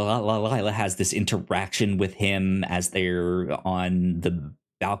yeah, Laila has this interaction with him as they're on the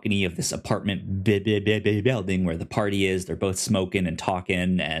balcony of this apartment building where the party is. They're both smoking and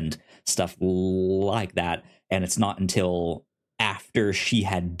talking and stuff like that. And it's not until after she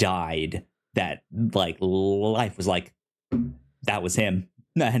had died that like life was like, that was him.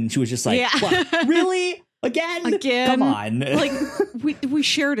 And she was just like, what? Really? Again? Come on. Like, we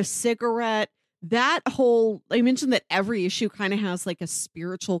shared a cigarette. That whole, I mentioned that every issue kind of has like a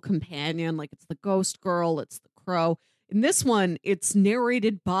spiritual companion. Like, it's the ghost girl, it's the crow. In this one, it's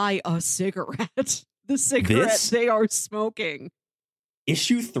narrated by a cigarette. The cigarette they are smoking.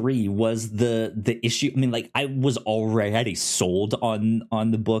 Issue 3 was the issue. I mean, like, I was already sold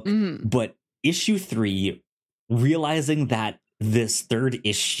on the book, but issue 3, realizing that this third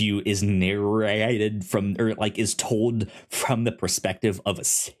issue is narrated from, or like is told from the perspective of a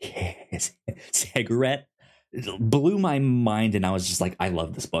cigarette, blew my mind, and I was just like, I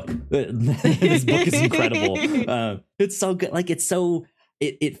love this book. This book is incredible. It's so good. Like, it's so,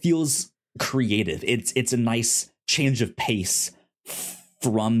 it feels creative. It's a nice change of pace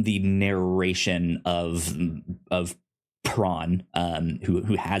from the narration of Prawn,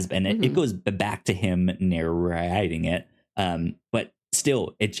 who has been. It goes back to him narrating it, but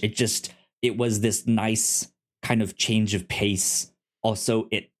still, it was this nice kind of change of pace. Also,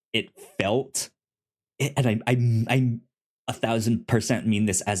 it felt, and I 1,000% mean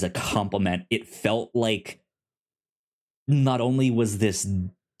this as a compliment. It felt like not only was this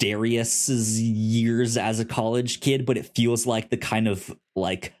Darius's years as a college kid, but it feels like the kind of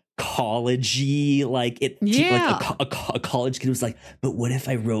like college-y, like it, like a college kid was like, but what if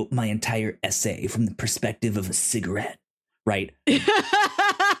I wrote my entire essay from the perspective of a cigarette, right? And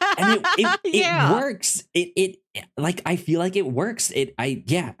it works. It like, I feel like it works. I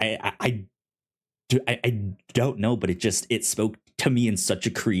don't know, but it spoke to me in such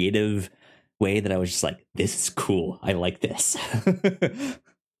a creative way that I was just like, this is cool. I like this.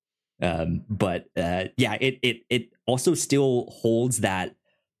 It also still holds that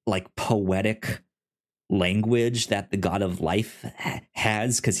like poetic language that the God of Life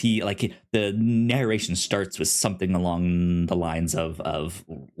has, because the narration starts with something along the lines of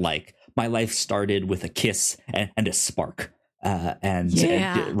like, my life started with a kiss and a spark, right, and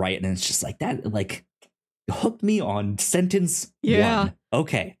it's just like that, like, hooked me on sentence one.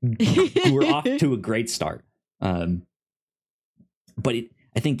 Okay, we're off to a great start. But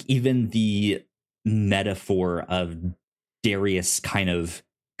I think even the metaphor of Darius kind of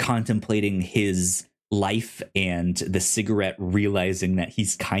contemplating his life and the cigarette, realizing that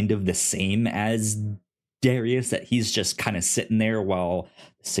he's kind of the same as Darius, that he's just kind of sitting there while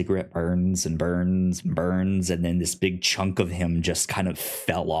the cigarette burns and burns and burns, and then this big chunk of him just kind of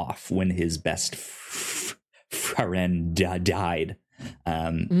fell off when his best friend died.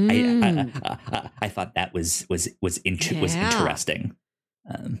 I thought that was interesting.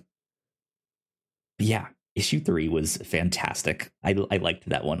 Issue 3 was fantastic. I liked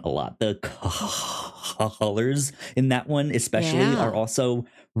that one a lot. The colors in that one especially are also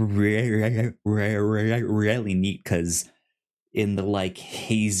really neat, because in the like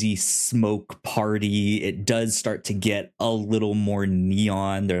hazy smoke party, it does start to get a little more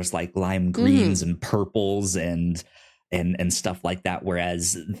neon. There's like lime greens and purples and stuff like that,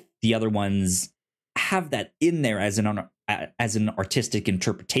 whereas the other ones have that in there as an artistic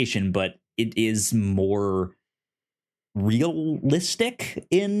interpretation, but it is more realistic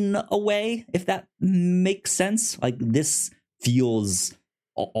in a way, if that makes sense. Like, this feels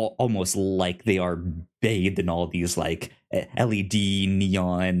almost like they are bathed in all these like LED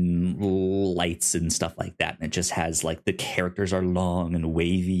neon lights and stuff like that, and it just has like, the characters are long and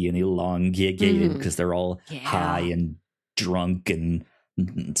wavy and elongated because they're all high and drunk and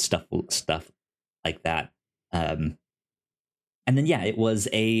stuff like that. And then it was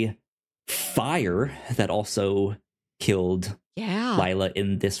a fire that also killed Laila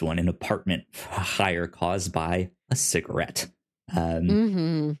in this one, an apartment fire caused by a cigarette.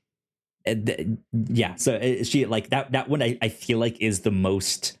 So she, like, that one I feel like is the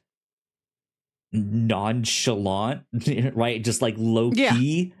most nonchalant, right? Just like low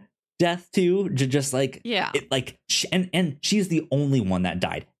key death too. Just like it, like, and she's the only one that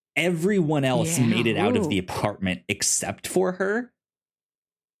died. Everyone else made it out of the apartment except for her.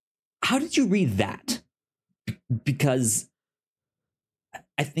 How did you read that? Because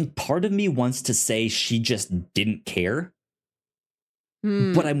I think part of me wants to say she just didn't care.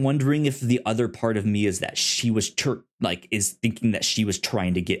 But I'm wondering if the other part of me is that she was is thinking that she was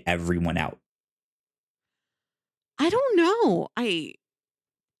trying to get everyone out. I don't know.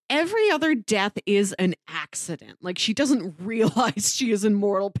 Every other death is an accident. Like, she doesn't realize she is in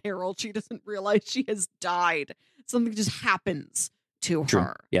mortal peril. She doesn't realize she has died. Something just happens to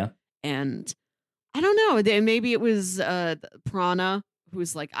her. Yeah. And I don't know. Maybe it was Prana,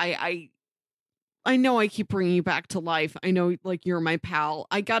 who's like, I know I keep bringing you back to life. I know, like, you're my pal.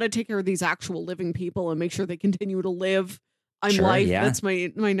 I got to take care of these actual living people and make sure they continue to live. I'm life. Yeah. That's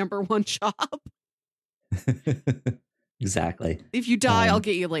my number one job. Exactly. If you die, I'll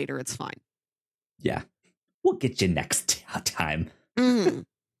get you later. It's fine. Yeah. We'll get you next time. And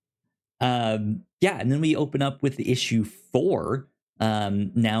then we open up with issue 4.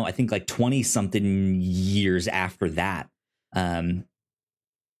 Now, I think like 20 something years after that. And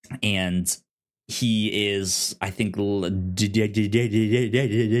he is, I think,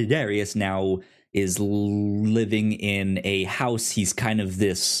 Darius now is living in a house. He's kind of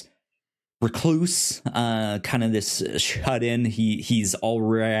this recluse, kind of this shut in. He's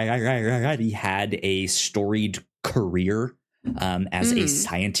already had a storied career as a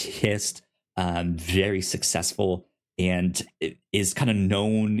scientist, very successful, and is kind of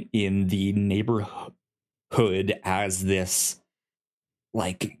known in the neighborhood as this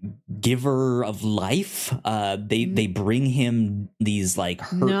like giver of life. They bring him these like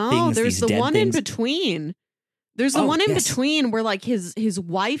hurt things. There's these the one things. in between. There's the one in between where like his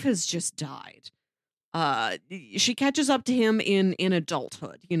wife has just died. She catches up to him in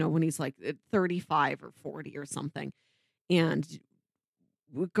adulthood, when he's like 35 or 40 or something, and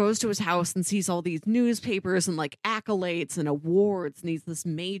goes to his house and sees all these newspapers and like accolades and awards, and he's this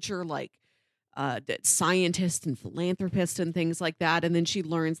major like scientist and philanthropist and things like that. And then she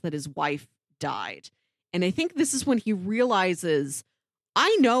learns that his wife died. And I think this is when he realizes,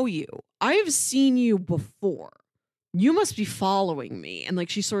 I know you. I have seen you before. You must be following me. And like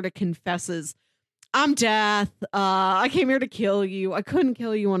she sort of confesses, I'm Death. I came here to kill you. I couldn't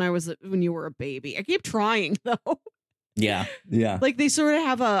kill you when you were a baby. I keep trying though. Yeah. Like they sort of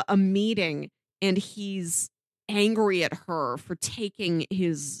have a meeting, and he's angry at her for taking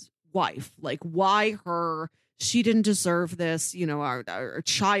his wife. Like, why her? She didn't deserve this. Our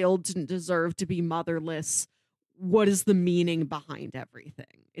child didn't deserve to be motherless. What is the meaning behind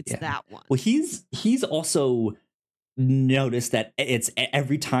everything? It's that one. Well, he's also noticed that it's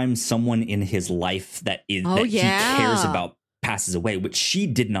every time someone in his life he cares about passes away, which she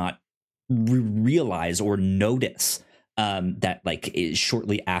did not realize or notice, that like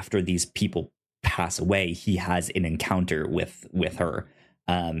shortly after these people pass away, he has an encounter with her.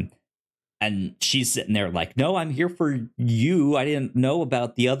 And she's sitting there like, no, I'm here for you. I didn't know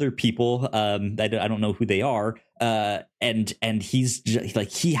about the other people. I don't know who they are. And he's just, like,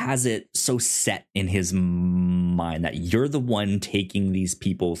 he has it so set in his mind that you're the one taking these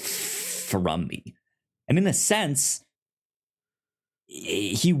people from me. And in a sense,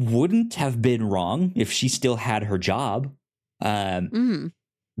 he wouldn't have been wrong if she still had her job.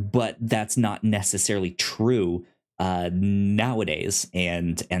 But that's not necessarily true nowadays,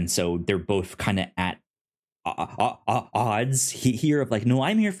 and so they're both kind of at odds here of like, no,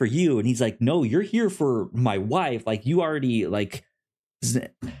 I'm here for you, and he's like, no, you're here for my wife, like you already like.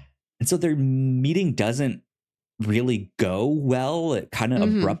 And so their meeting doesn't really go well. It kind of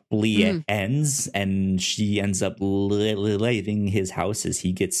abruptly ends, and she ends up leaving his house as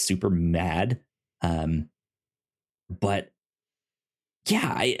he gets super mad. But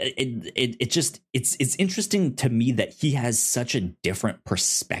yeah, it's interesting to me that he has such a different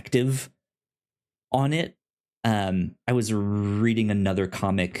perspective on it. I was reading another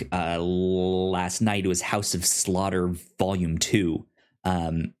comic last night. It was House of Slaughter Volume 2.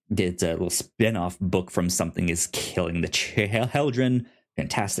 It's a little spin-off book from Something Is Killing the Children.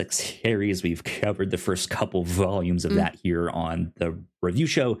 Fantastic series. We've covered the first couple volumes of that here on the review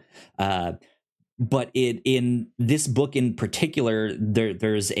show. But in this book in particular,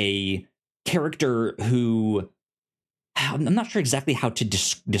 there's a character who, I'm not sure exactly how to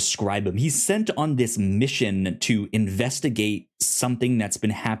describe him. He's sent on this mission to investigate something that's been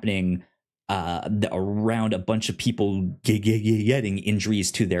happening around a bunch of people getting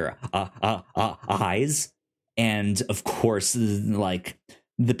injuries to their eyes. And of course, like,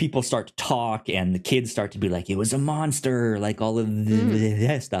 the people start to talk, and the kids start to be like, it was a monster, like all of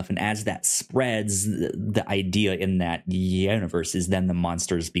this stuff. And as that spreads, the idea in that universe is then the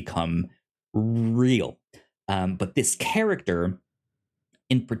monsters become real. But this character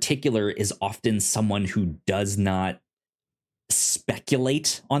in particular is often someone who does not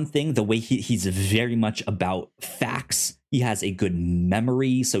speculate on things. The way he's very much about facts. He has a good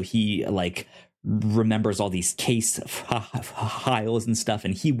memory, so he like remembers all these case files and stuff,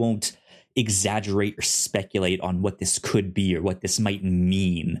 and he won't exaggerate or speculate on what this could be or what this might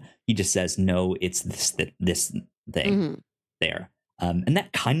mean. He just says, no, it's this thing there. And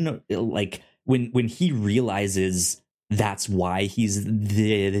that kind of like when he realizes that's why he's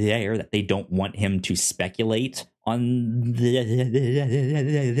there, that they don't want him to speculate on the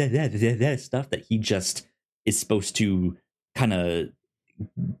stuff, that he just is supposed to kind of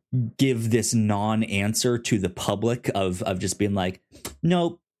give this non-answer to the public of just being like,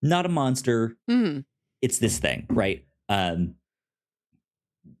 nope, not a monster. It's this thing, right?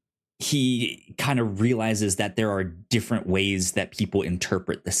 He kind of realizes that there are different ways that people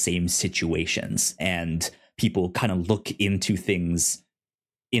interpret the same situations, and people kind of look into things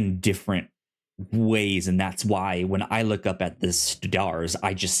in different ways. And that's why when I look up at the stars,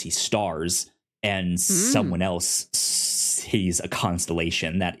 I just see stars. and Mm. someone else sees a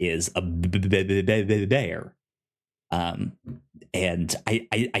constellation that is a bear. Um, and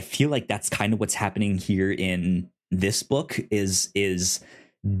I feel like that's kind of what's happening here in this book is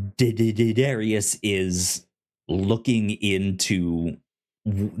Darius is looking into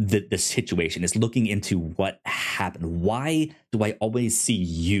the situation, is looking into what happened. Why do I always see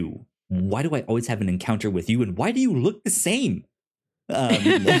you? Why do I always have an encounter with you? And why do you look the same? Right?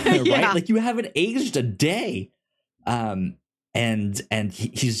 Yeah. Like you haven't aged a day. Um, and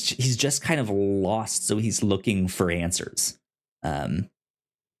he's just kind of lost, so he's looking for answers. Um,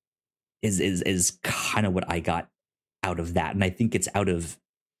 is kind of what I got out of that, and I think it's out of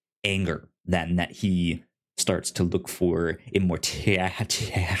anger then that he starts to look for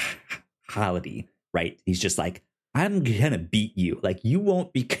immortality. Right? He's just like, I'm gonna beat you. Like you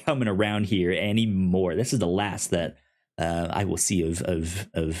won't be coming around here anymore. This is the last that I will see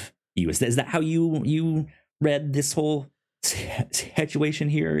of you. Is that how you read this whole situation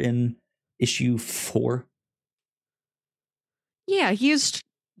here in issue 4? Yeah, he is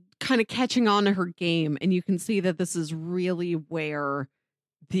kind of catching on to her game, and you can see that this is really where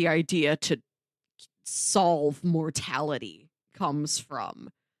the idea to solve mortality comes from.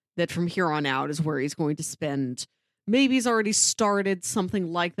 That from here on out is where he's going to spend. Maybe he's already started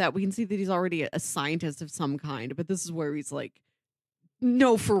something like that. We can see that he's already a scientist of some kind, but this is where he's like,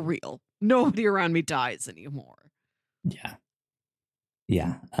 no, for real. Nobody around me dies anymore. Yeah.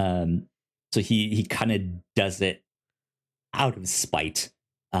 Yeah. So he kind of does it out of spite.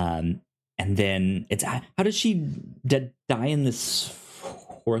 And then it's how does she die in this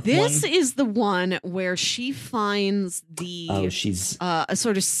fourth This one? is the one where she finds She's a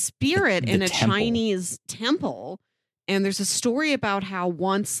sort of spirit the in a temple. Chinese temple. And there's a story about how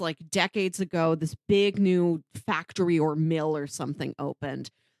once, like decades ago, this big new factory or mill or something opened,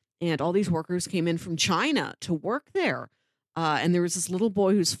 and all these workers came in from China to work there. And there was this little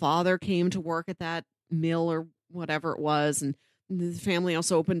boy whose father came to work at that mill or whatever it was. And the family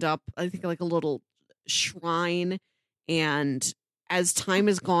also opened up, I think, like a little shrine. And as time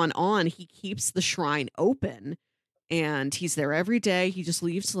has gone on, he keeps the shrine open and he's there every day. He just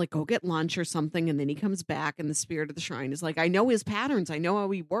leaves to like go get lunch or something, and then he comes back, and the spirit of the shrine is like, I know his patterns, I know how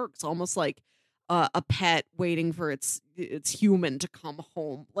he works, almost like a pet waiting for its human to come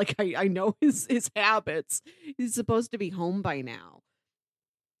home. Like I know his habits. He's supposed to be home by now.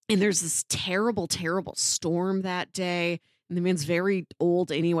 And there's this terrible, terrible storm that day. And the man's very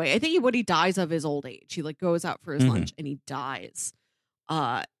old anyway. I think what he dies of is old age. He like goes out for his lunch and he dies.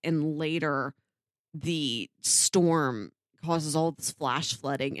 And later the storm causes all this flash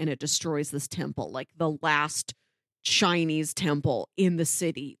flooding and it destroys this temple, like the last Chinese temple in the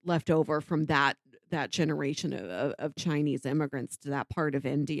city left over from that generation of Chinese immigrants to that part of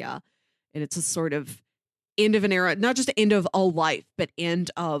India. And it's a sort of end of an era, not just end of a life, but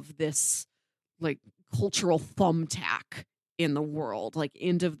end of this like cultural thumbtack in the world, like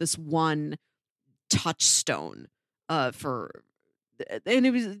end of this one touchstone for and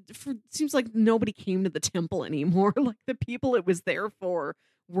it was seems like nobody came to the temple anymore. Like the people it was there for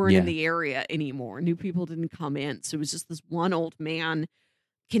weren't in Yeah. the area anymore. New people didn't come in. So it was just this one old man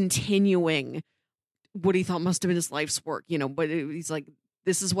continuing what he thought must have been his life's work, but he's like,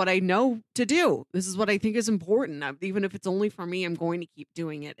 this is what I know to do. This is what I think is important. Even if it's only for me, I'm going to keep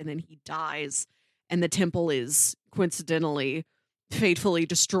doing it. And then he dies, and the temple is coincidentally, fatefully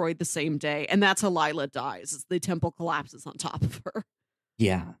destroyed the same day. And that's how Laila dies, as the temple collapses on top of her.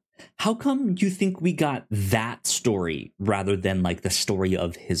 Yeah. How come you think we got that story rather than like the story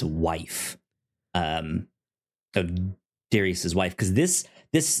of his wife? Of Darius's wife, because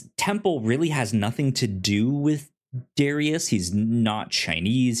this temple really has nothing to do with Darius. He's not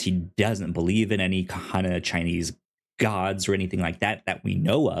Chinese. He doesn't believe in any kind of Chinese gods or anything like that we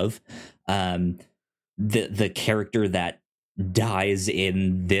know of. The character that dies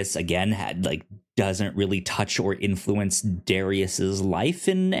in this again had like doesn't really touch or influence Darius's life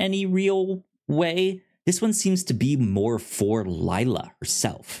in any real way. This one seems to be more for Laila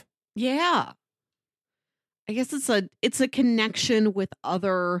herself. Yeah. I guess it's a connection with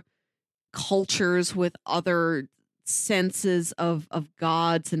other cultures, with other senses of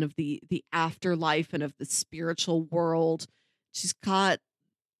gods and of the afterlife and of the spiritual world. She's got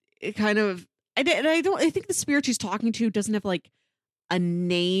it kind of I think the spirit she's talking to doesn't have like a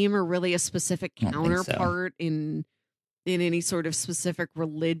name or really a specific I don't think so. counterpart in any sort of specific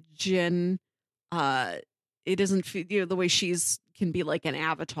religion. Uh it doesn't feel, the way she's can be like an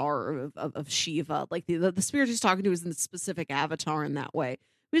avatar of Shiva. Like the spirit she's talking to is in a specific avatar in that way.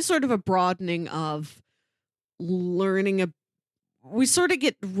 It's sort of a broadening of learning we sort of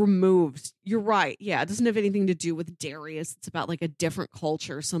get removed. You're right. Yeah, it doesn't have anything to do with Darius. It's about like a different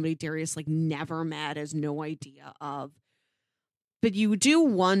culture, somebody Darius like never met, has no idea of. But you do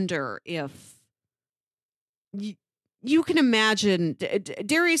wonder if you can imagine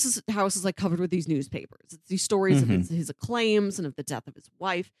Darius's house is like covered with these newspapers. It's these stories of his acclaims and of the death of his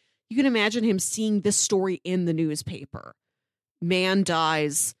wife. You can imagine him seeing this story in the newspaper. Man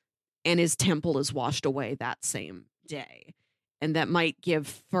dies and his temple is washed away that same day. And that might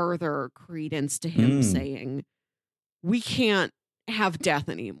give further credence to him saying, we can't have death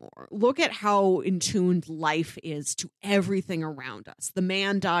anymore. Look at how in tuned life is to everything around us. The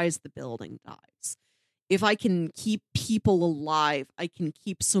man dies, the building dies. If I can keep people alive, I can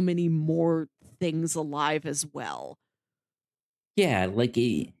keep so many more things alive as well. Yeah, like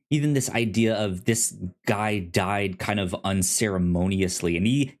even this idea of this guy died kind of unceremoniously, and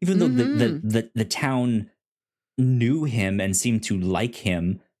even though the town knew him and seemed to like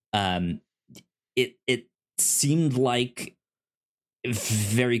him, it seemed like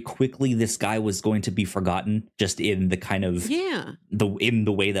very quickly this guy was going to be forgotten, just in the kind of in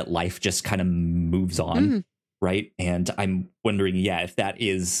the way that life just kind of moves on, right? And I'm wondering, if that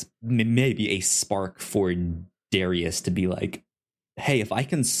is maybe a spark for Darius to be like, hey, if I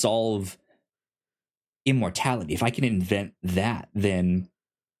can solve immortality, if I can invent that, then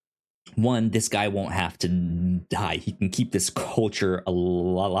one, this guy won't have to die. He can keep this culture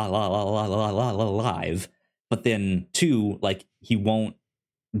alive. But then two, like, he won't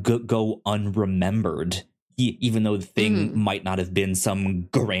go unremembered. Even though the thing might not have been some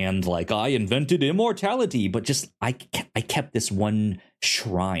grand, like, I invented immortality, but just I kept this one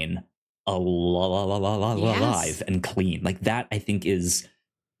shrine alive and clean. Like, that I think is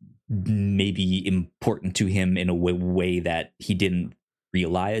maybe important to him in a way that he didn't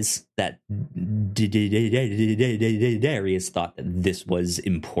realize, that Darius thought that this was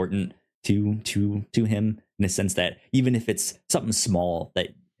important to him, in a sense that even if it's something small that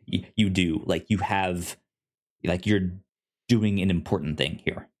you do, like, you have, like, you're doing an important thing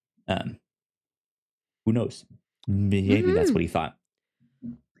here. Who knows? Maybe that's what he thought.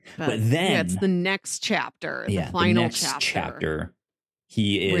 But then it's the next chapter, the final chapter.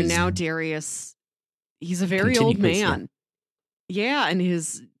 He is, where now Darius, he's a very old man. Yeah, and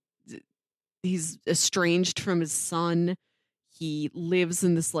he's estranged from his son. He lives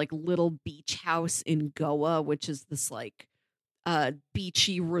in this like little beach house in Goa, which is this like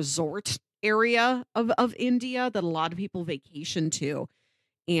beachy resort area of India that a lot of people vacation to.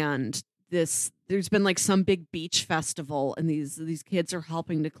 And there's been like some big beach festival, and these kids are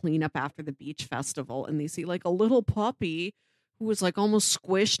helping to clean up after the beach festival, and they see like a little puppy who was like almost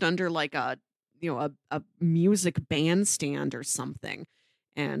squished under like a music bandstand or something.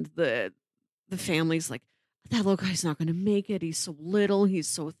 And the family's like, that little guy's not going to make it. He's so little. He's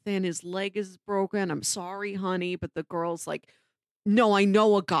so thin. His leg is broken. I'm sorry, honey. But the girl's like, no, I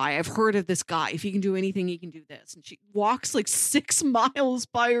know a guy. I've heard of this guy. If he can do anything, he can do this. And she walks like 6 miles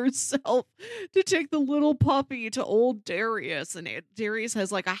by herself to take the little puppy to old Darius. And Darius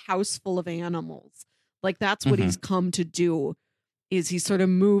has like a house full of animals. Like, that's what he's come to do, is he sort of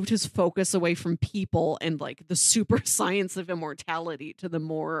moved his focus away from people and like the super science of immortality to the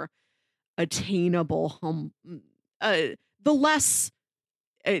more attainable, the less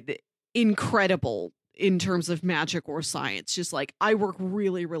incredible in terms of magic or science. Just like, I work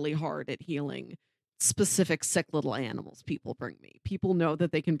really, really hard at healing specific sick little animals people bring me. People know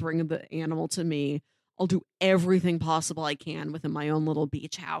that they can bring the animal to me. I'll do everything possible I can within my own little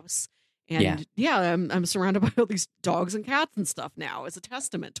beach house. And I'm surrounded by all these dogs and cats and stuff now as a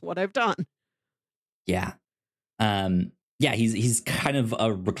testament to what I've done. Yeah. He's kind of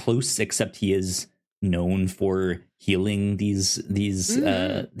a recluse, except he is known for healing these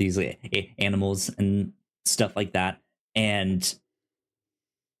animals and stuff like that. And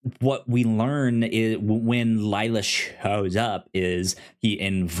what we learn is, when Laila shows up, is he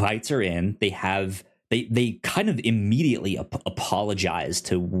invites her in. They kind of immediately apologize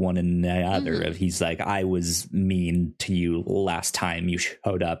to one another. He's like, I was mean to you last time you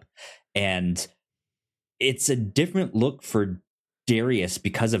showed up. And it's a different look for Darius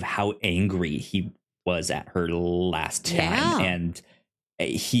because of how angry he was at her last time. Yeah. And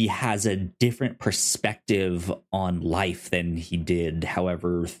he has a different perspective on life than he did,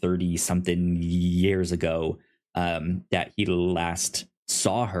 however, 30 something years ago, that he last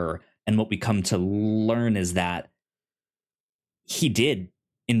saw her. And what we come to learn is that he did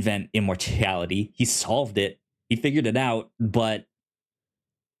invent immortality. He solved it. He figured it out. But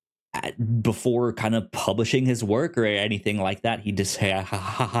before kind of publishing his work or anything like that, he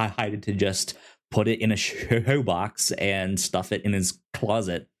decided to just put it in a shoebox and stuff it in his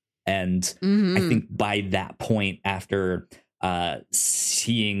closet. And Mm-hmm. I think by that point, after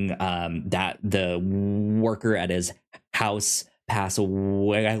seeing that the worker at his house pass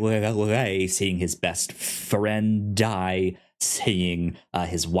away, seeing his best friend die, seeing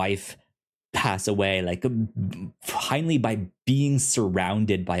his wife pass away, like finally by being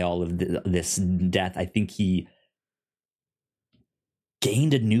surrounded by all of this death, I think he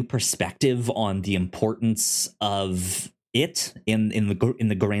gained a new perspective on the importance of it in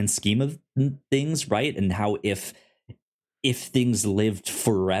the grand scheme of things, right? And how if things lived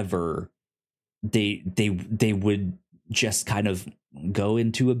forever, they would just kind of go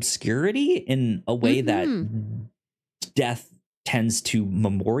into obscurity in a way that death tends to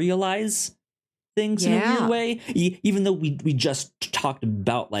memorialize things in a weird way. Even though we just talked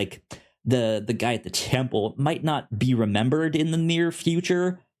about like the guy at the temple might not be remembered in the near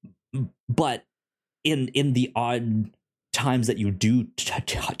future, but in the odd times that you do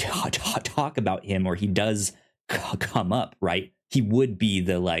talk about him, or he does come up, right, he would be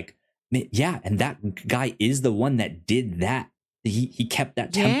the like, yeah, and that guy is the one that did that. He kept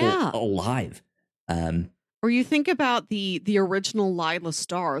that temple alive. Or you think about the original Laila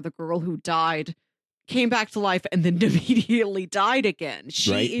Starr, the girl who died, came back to life, and then immediately died again.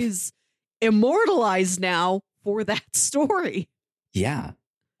 She is immortalized now for that story. Yeah.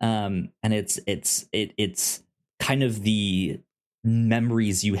 And it's kind of the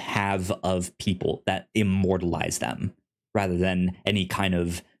memories you have of people that immortalize them, rather than any kind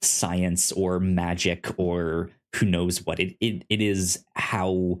of science or magic or who knows what. It is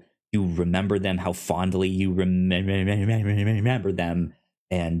how you remember them, how fondly you remember them,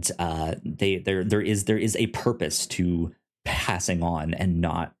 and there is a purpose to passing on and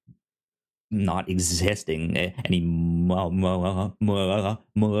not existing anymore,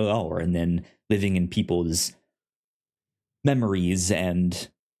 and then living in people's memories and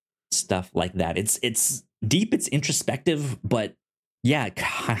stuff like that. It's deep, it's introspective, but yeah,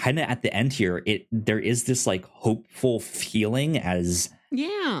 kind of at the end here, there is this like hopeful feeling as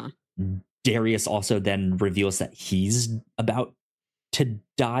Darius also then reveals that he's about to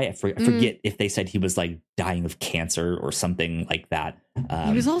die. I forget if they said he was like dying of cancer or something like that.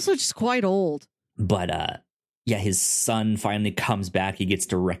 He was also just quite old. But yeah, his son finally comes back. He gets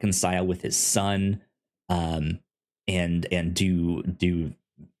to reconcile with his son, and do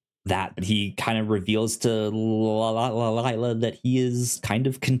that. But he kind of reveals to Laila that he is kind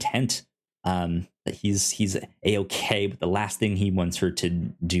of content, that he's a-okay. But the last thing he wants her to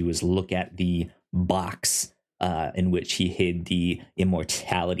do is look at the box in which he hid the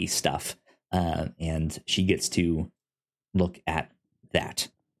immortality stuff, and she gets to look at that.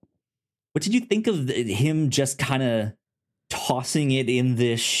 What did you think of him just kind of tossing it in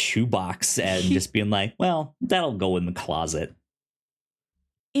this shoebox and just being like, well, that'll go in the closet?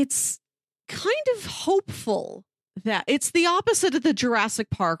 It's kind of hopeful that it's the opposite of the Jurassic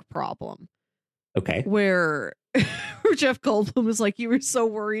Park problem. Okay. Where Jeff Goldblum was like, you were so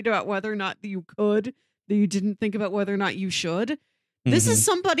worried about whether or not you could that you didn't think about whether or not you should. This is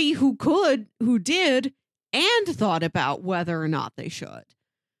somebody who could, who did, and thought about whether or not they should.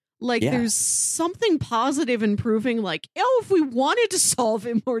 Like, there's something positive in proving, like, oh, if we wanted to solve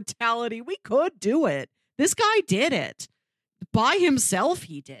immortality, we could do it. This guy did it. By himself,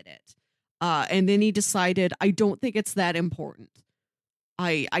 he did it. And then he decided, I don't think it's that important.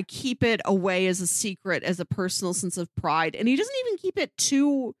 I keep it away as a secret, as a personal sense of pride. And he doesn't even keep it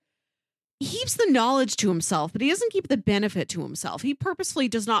too... He keeps the knowledge to himself, but he doesn't keep the benefit to himself. He purposely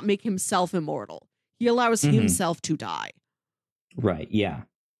does not make himself immortal. He allows himself to die. Right, yeah.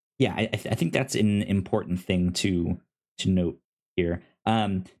 Yeah, I think that's an important thing to note here.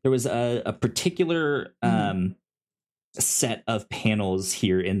 There was a particular set of panels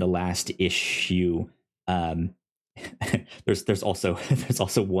here in the last issue. There's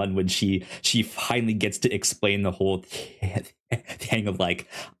also one when she finally gets to explain the whole thing of like,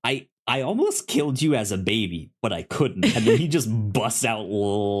 I almost killed you as a baby, but I couldn't. And then he just busts out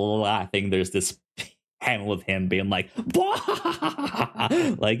laughing. There's this panel of him being like,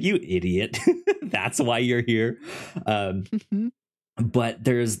 like, you idiot. That's why you're here. But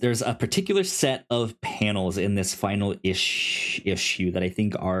there's a particular set of panels in this final issue that I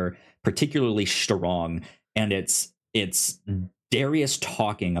think are particularly strong. And it's Darius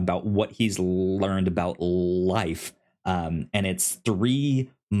talking about what he's learned about life. And it's 3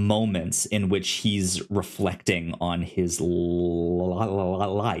 moments in which he's reflecting on his life.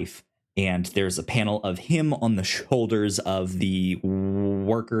 And there's a panel of him on the shoulders of the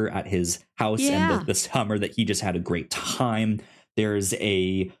worker at his house and the summer that he just had a great time. There's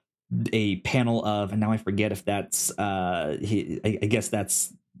a a panel of, and now I forget if that's I guess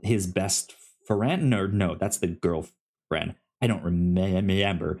that's his best friend, or no, that's the girlfriend. I don't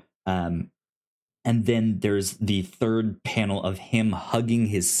remember. And then there's the third panel of him hugging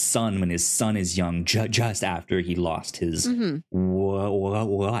his son when his son is young, just after he lost his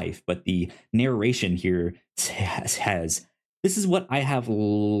wife. But the narration here says, "This is what I have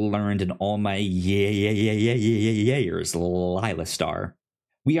learned in all my years, Laila Starr.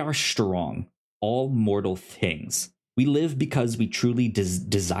 We are strong, all mortal things. We live because we truly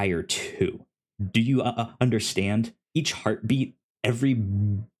desire to. Do you understand? Each heartbeat, every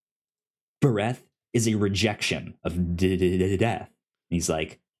breath is a rejection of death." He's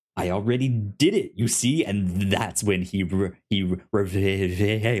like, "I already did it, you see?" And that's when he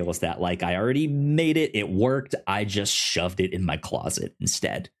reveals that, like, "I already made it. It worked. I just shoved it in my closet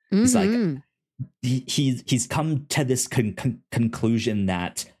instead." He's like, he's come to this conclusion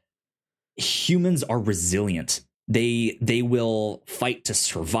that humans are resilient. They will fight to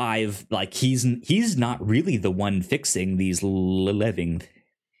survive. Like, he's not really the one fixing these living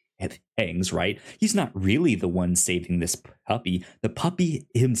things, right? He's not really the one saving this puppy. The puppy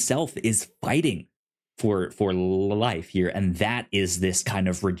himself is fighting for life here, and that is this kind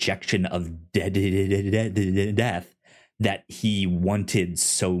of rejection of death that he wanted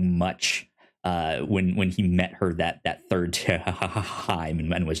so much when he met her that third time,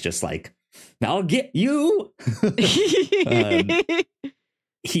 and was just like, "I'll get you."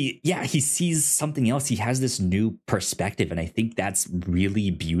 He sees something else. He has this new perspective, and I think that's really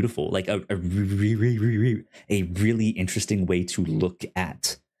beautiful. Like a really interesting way to look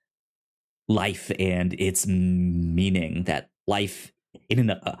at life and its meaning. That life in and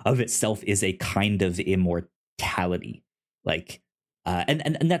of itself is a kind of immortality. Like,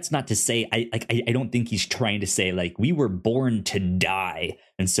 and that's not to say I don't think he's trying to say, like, we were born to die,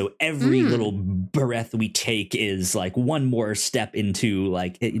 and so every little breath we take is like one more step into,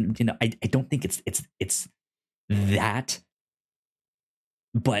 like, I don't think it's that.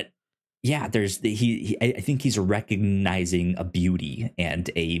 But yeah, there's I think he's recognizing a beauty and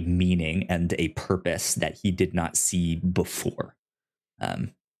a meaning and a purpose that he did not see before.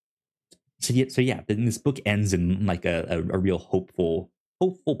 So yeah, then this book ends in like a real hopeful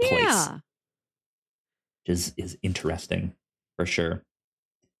place, which is interesting for sure.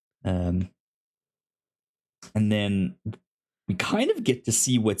 And then we kind of get to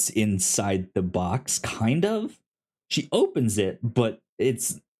see what's inside the box. Kind of, she opens it, but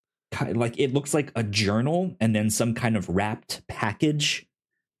it's kind of like, it looks like a journal and then some kind of wrapped package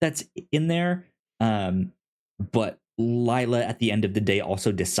that's in there. But Laila, at the end of the day,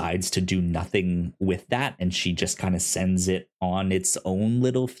 also decides to do nothing with that, and she just kind of sends it on its own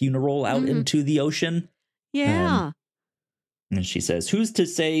little funeral out into the ocean. Yeah. And she says, "Who's to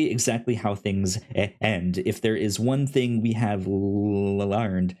say exactly how things end? If there is one thing we have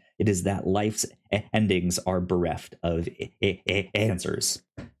learned, it is that life's endings are bereft of answers."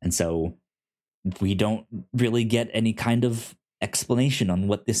 And so we don't really get any kind of explanation on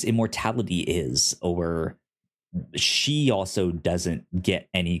what this immortality is, or she also doesn't get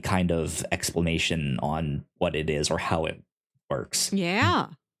any kind of explanation on what it is or how it works. Yeah.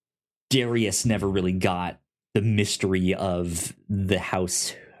 Darius never really got the mystery of the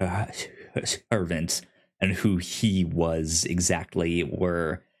house servant and who he was exactly,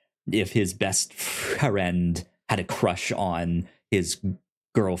 or if his best friend had a crush on his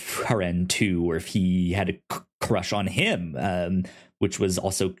girlfriend too, or if he had a crush on him, which was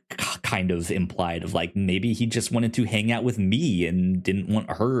also kind of implied, of like, maybe he just wanted to hang out with me and didn't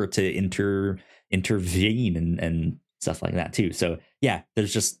want her to intervene and stuff like that too. So yeah,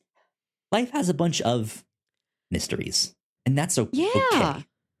 there's just, life has a bunch of mysteries, and that's okay.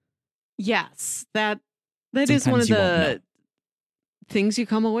 Yes, that is one of the things you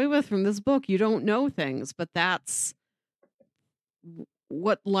come away with from this book. You don't know things, but that's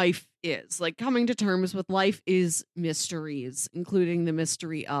what life is. Like, coming to terms with life is mysteries, including the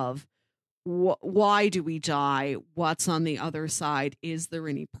mystery of why do we die? What's on the other side? Is there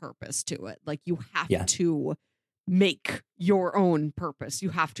any purpose to it? Like, you have to make your own purpose. You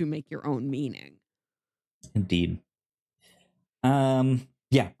have to make your own meaning. Indeed.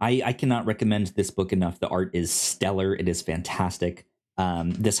 I cannot recommend this book enough. The art is stellar. It is fantastic.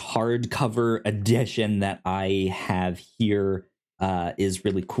 This hardcover edition that I have here is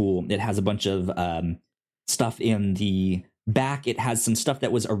really cool. It has a bunch of stuff in the back. It has some stuff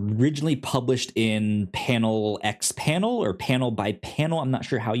that was originally published in Panel X Panel, or Panel by Panel. I'm not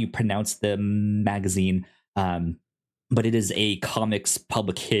sure how you pronounce the magazine. But it is a comics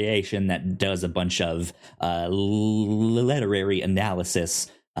publication that does a bunch of literary analysis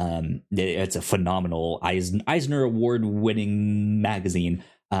It's a phenomenal Eisner Award-winning magazine,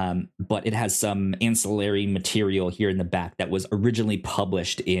 but it has some ancillary material here in the back that was originally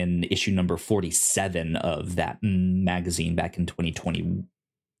published in issue number 47 of that magazine back in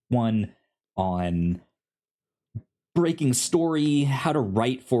 2021 on breaking story, how to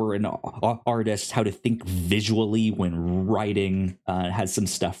write for an artist, how to think visually when writing. It has some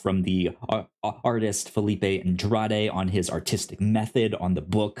stuff from the artist Felipe Andrade on his artistic method on the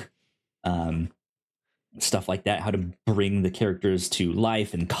book. Stuff like that, how to bring the characters to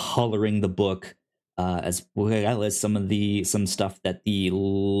life and coloring the book, as well as some stuff that the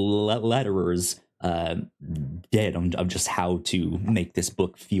letterers did on just how to make this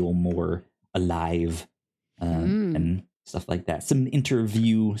book feel more alive. And stuff like that. Some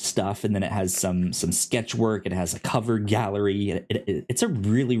interview stuff, and then it has some sketch work. It has a cover gallery. It's a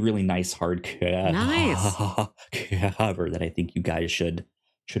really, really nice hard cover that I think you guys should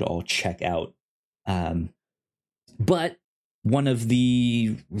all check out. But one of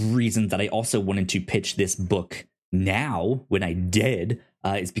the reasons that I also wanted to pitch this book now, when I did,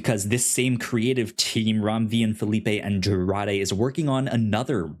 is because this same creative team, Ramvi and Felipe Andrade, is working on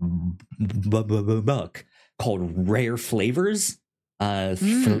another book called Rare Flavors.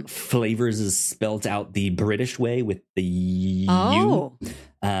 Flavors is spelled out the British way with the U.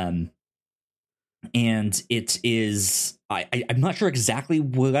 And it is, I'm not sure exactly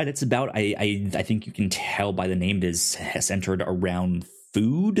what it's about. I think you can tell by the name it is centered around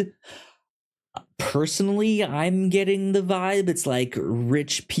food. Personally, I'm getting the vibe it's like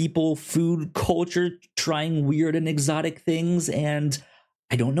rich people, food culture, trying weird and exotic things, and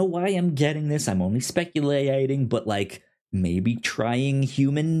I don't know why I'm getting this. I'm only speculating, but like maybe trying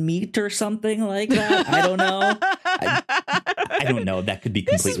human meat or something like that. I don't know. I don't know. That could be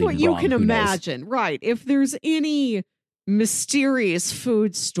completely wrong. This is what you can imagine, right? If there's any mysterious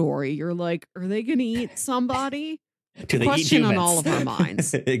food story, you're like, are they going to eat somebody? Do they question eat humans? On all of our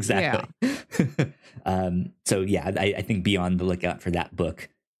minds. Exactly. Yeah. So yeah, I think be on the lookout for that book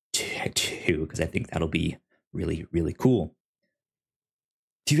too, because I think that'll be really, really cool.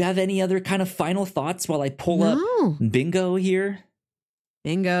 Do you have any other kind of final thoughts while I pull up Bingo here?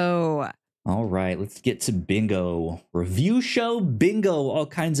 Bingo. All right, let's get to Bingo. Review show Bingo. All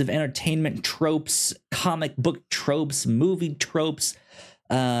kinds of entertainment tropes, comic book tropes, movie tropes.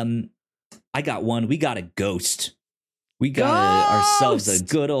 I got one. We got a ghost. We got ourselves a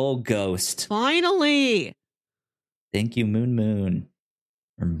good old ghost. Finally. Thank you, Moon.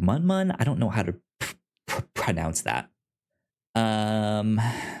 Or Mun. I don't know how to pronounce that.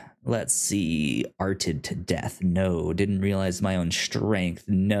 Let's see. Arted to death. No. Didn't realize my own strength.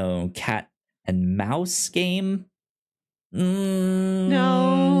 No. Cat and mouse game.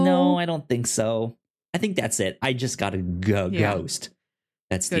 No, I don't think so. I think that's it. I just got a ghost.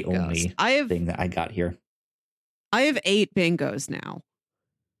 That's good the only thing that I got here. I have 8 bingos now.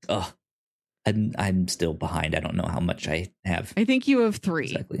 Ugh. I'm still behind. I don't know how much I have. I think you have 3.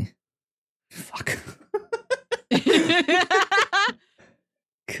 Exactly. Fuck.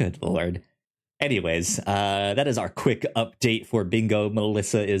 Good Lord. Anyways, that is our quick update for Bingo.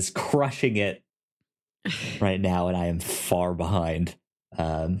 Melissa is crushing it right now, and I am far behind.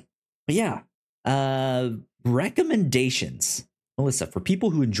 But yeah, recommendations. Melissa, for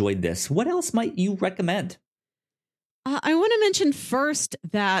people who enjoyed this, what else might you recommend? I want to mention first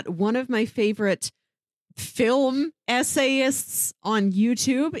that one of my favorite film essayists on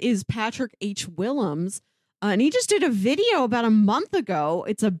YouTube is Patrick H. Willems. And he just did a video about a month ago.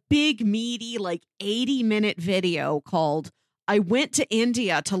 It's a big, meaty, like 80-minute video called I Went to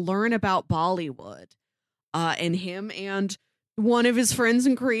India to Learn About Bollywood. And him and one of his friends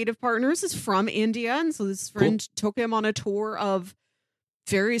and creative partners is from India. And so this friend took him on a tour of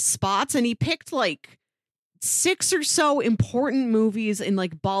various spots. And he picked like 6 or so important movies in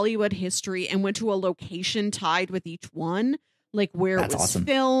like Bollywood history and went to a location tied with each one, like where it was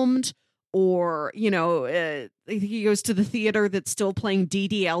filmed. Or, you know, I think he goes to the theater that's still playing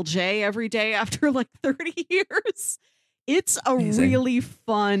DDLJ every day after like 30 years. It's a really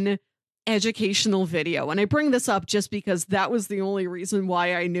fun educational video. And I bring this up just because that was the only reason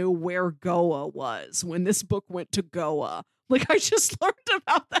why I knew where Goa was when this book went to Goa. Like, I just learned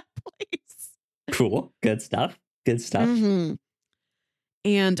about that place. Cool. Good stuff. Mm-hmm.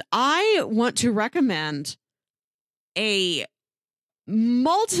 And I want to recommend a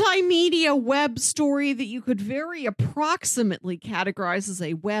multimedia web story that you could very approximately categorize as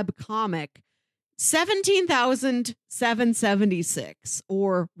a web comic, 17,776,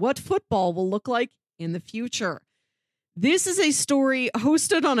 or What Football Will Look Like in the Future. This is a story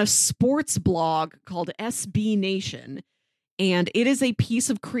hosted on a sports blog called SB Nation, And it is a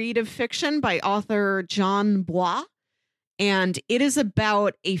piece of creative fiction by author John Bois. And it is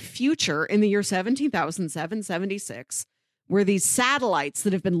about a future in the year 17,776 where these satellites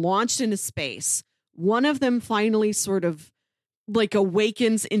that have been launched into space, one of them finally sort of like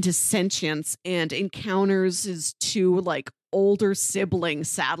awakens into sentience and encounters his two like older sibling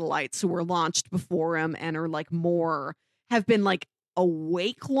satellites who were launched before him and are like more have been like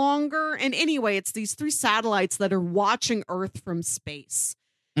awake longer. And anyway, it's these three satellites that are watching Earth from space.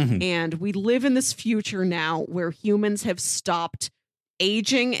 Mhm. And we live in this future now where humans have stopped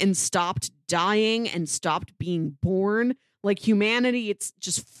aging and stopped dying and stopped being born. Like humanity, it's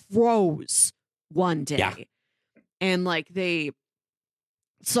just froze one day. Yeah. And like they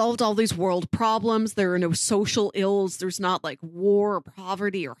solved all these world problems. There are no social ills. There's not like war or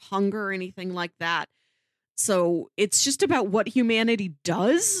poverty or hunger or anything like that. So it's just about what humanity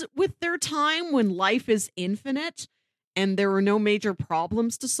does with their time when life is infinite and there are no major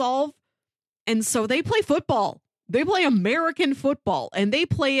problems to solve. And so they play football. They play American football, and they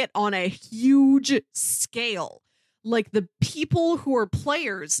play it on a huge scale. Like the people who are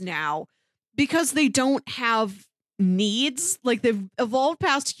players now, because they don't have needs, like they've evolved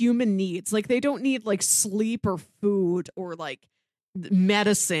past human needs. Like they don't need like sleep or food or like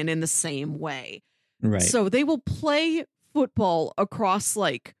medicine in the same way. Right. So they will play football across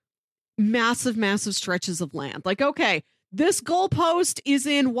like massive, massive stretches of land. Like, okay, this goalpost is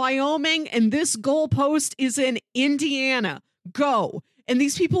in Wyoming and this goalpost is in Indiana. Go. And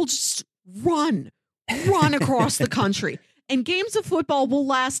these people just run across the country. And games of football will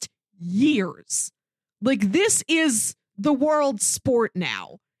last years. Like this is the world sport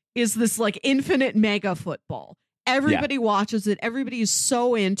now, is this like infinite mega football. Everybody watches it. Everybody is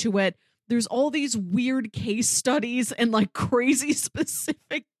so into it. There's all these weird case studies and like crazy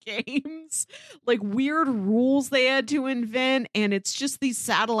specific games, like weird rules they had to invent. And it's just these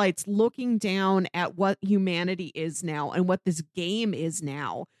satellites looking down at what humanity is now and what this game is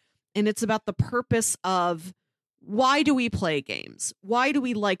now. And it's about the purpose of why do we play games? Why do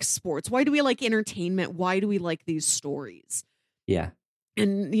we like sports? Why do we like entertainment? Why do we like these stories? Yeah.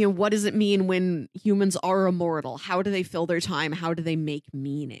 And, you know, what does it mean when humans are immortal? How do they fill their time? How do they make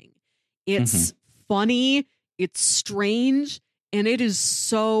meaning? It's funny, it's strange, and it is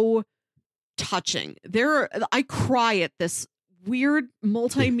so touching. I cry at this weird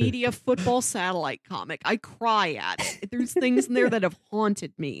multimedia football satellite comic. I cry at it. There's things in there that have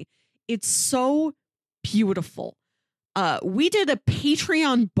haunted me. It's so beautiful. We did a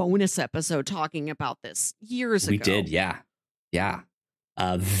Patreon bonus episode talking about this years ago. We did, yeah. Yeah.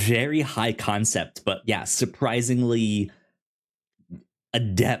 Very high concept, but yeah, surprisingly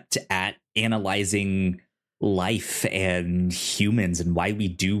adept at analyzing life and humans and why we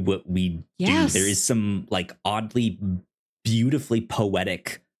do what we do. There is some like oddly beautifully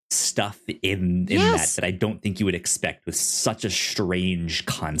poetic stuff in that I don't think you would expect with such a strange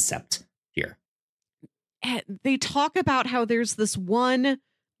concept here. And they talk about how there's this one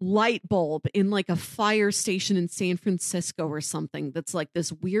light bulb in like a fire station in San Francisco or something that's like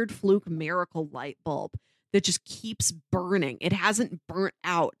this weird fluke miracle light bulb that just keeps burning. It hasn't burnt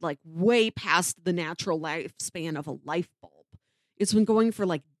out like way past the natural lifespan of a light bulb. It's been going for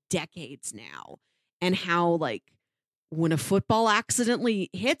like decades now. And how like when a football accidentally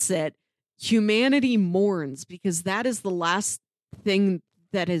hits it, humanity mourns because that is the last thing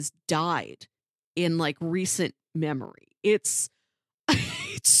that has died in like recent memory. It's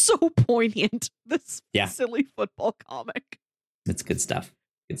it's so poignant, this silly football comic. It's good stuff.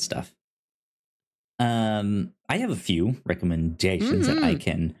 Good stuff. I have a few recommendations that I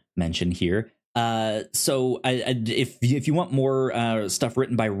can mention here. So if you want more stuff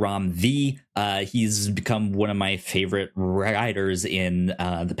written by Ram V, he's become one of my favorite writers in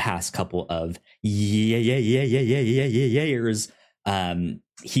the past couple of years.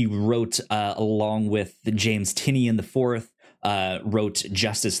 He wrote along with James Tinian IV, wrote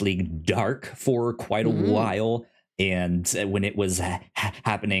Justice League Dark for quite a while. And when it was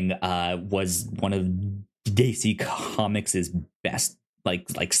happening, was one of DC Comics' best,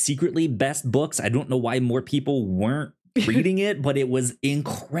 like secretly best books. I don't know why more people weren't reading it, but it was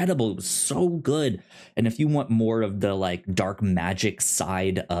incredible. It was so good. And if you want more of the like dark magic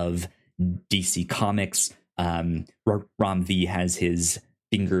side of DC Comics, Ram V has his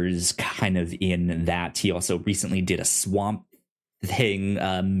fingers kind of in that. He also recently did a Swamp Thing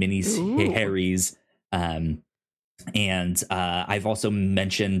mini-series. And I've also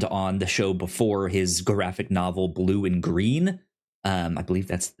mentioned on the show before his graphic novel Blue and Green. I believe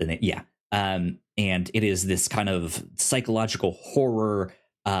that's the name. Yeah. And it is this kind of psychological horror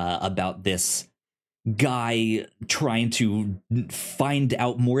about this guy trying to find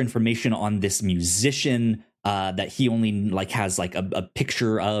out more information on this musician that he only like has like a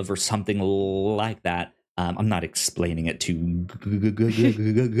picture of or something like that. I'm not explaining it too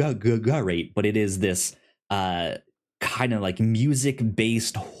great, but it is this kind of like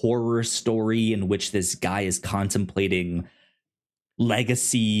music-based horror story in which this guy is contemplating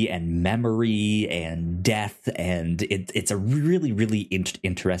legacy and memory and death, and it's a really, really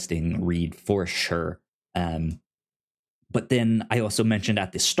interesting read for sure. But then I also mentioned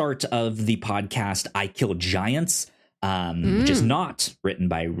at the start of the podcast, I Kill Giants, which is not written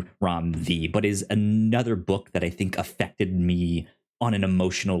by Ram V, but is another book that I think affected me on an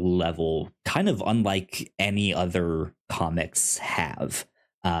emotional level, kind of unlike any other comics have.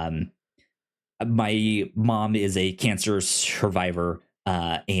 My mom is a cancer survivor,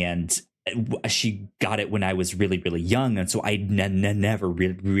 and she got it when I was really, really young. And so I never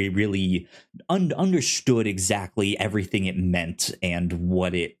really understood exactly everything it meant and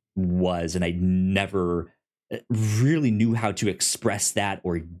what it was. And I never really knew how to express that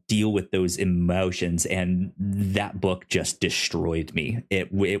or deal with those emotions. And that book just destroyed me.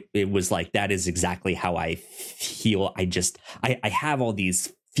 It was like, that is exactly how I feel. I have all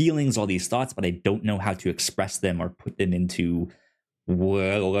these feelings, all these thoughts, but I don't know how to express them or put them into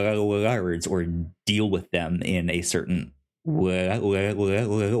words or deal with them in a certain way.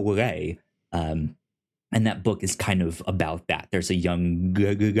 And that book is kind of about that. There's a young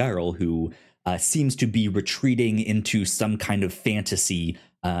girl who seems to be retreating into some kind of fantasy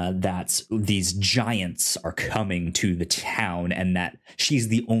that these giants are coming to the town and that she's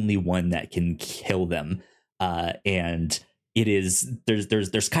the only one that can kill them. And it is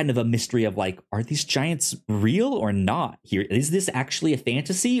there's kind of a mystery of like, are these giants real or not here? Is this actually a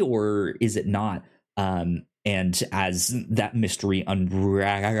fantasy or is it not? And as that mystery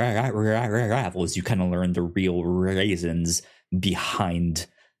unravels, you kind of learn the real reasons behind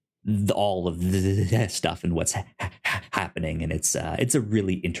all of this stuff and what's happening. And it's a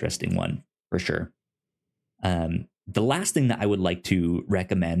really interesting one for sure. The last thing that I would like to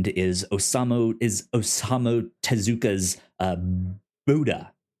recommend is Osamu Tezuka's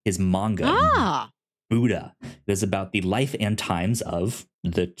Buddha, his manga. Buddha. It is about the life and times of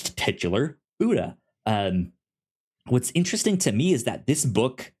the titular Buddha. What's interesting to me is that this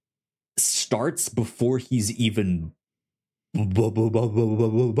book starts before he's even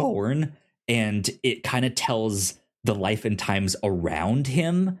born, and it kind of tells the life and times around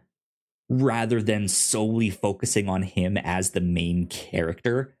him rather than solely focusing on him as the main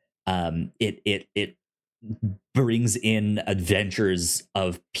character. It brings in adventures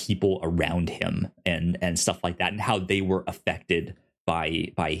of people around him and stuff like that, and how they were affected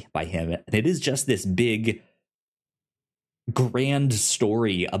by him. And it is just this big, grand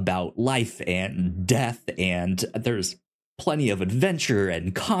story about life and death, and there's plenty of adventure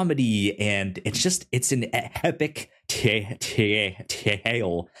and comedy, and it's an epic tale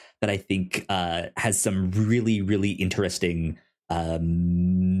that I think has some really, really interesting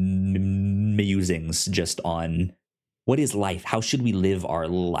musings just on what is life, how should we live our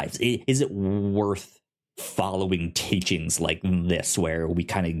lives, is it worth following teachings like this where we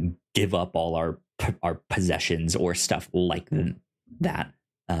kind of give up all our possessions or stuff like that.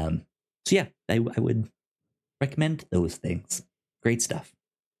 So yeah, I would recommend those things. Great stuff.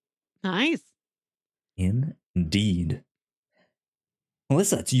 Nice. Indeed.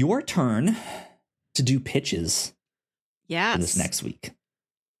 Melissa, it's your turn to do pitches. Yes. For this next week.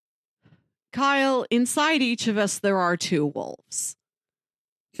 Kyle, inside each of us, there are two wolves.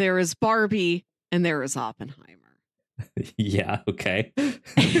 There is Barbie and there is Oppenheimer. Yeah, okay.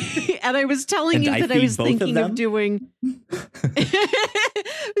 And I was telling you that I was thinking of doing... I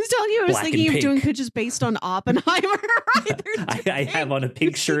was telling you I was thinking of doing pitches based on Oppenheimer. Right? I have on a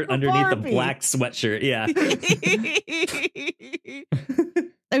pink shirt underneath Barbie. a black sweatshirt. Yeah.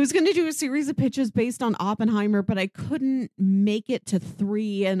 I was going to do a series of pitches based on Oppenheimer, but I couldn't make it to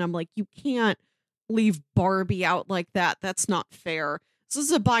 3. And I'm like, you can't leave Barbie out like that. That's not fair. So this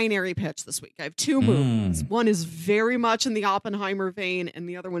is a binary pitch this week. I have 2 movies. One is very much in the Oppenheimer vein, and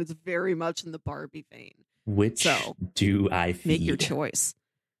the other one is very much in the Barbie vein. Which do I feed? Make your choice.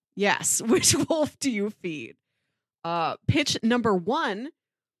 Yes. Which wolf do you feed? Pitch number 1.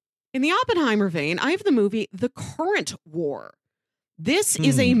 In the Oppenheimer vein, I have the movie The Current War. This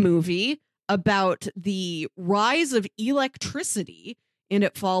is a movie about the rise of electricity, and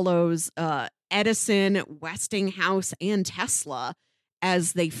it follows Edison, Westinghouse, and Tesla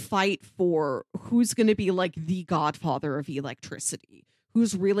as they fight for who's going to be like the godfather of electricity,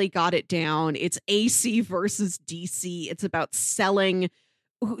 who's really got it down. It's AC versus DC. It's about selling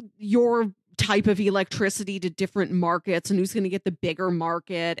your type of electricity to different markets and who's going to get the bigger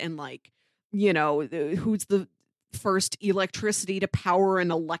market and like, who's the first electricity to power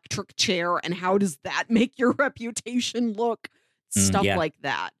an electric chair and how does that make your reputation look? Stuff like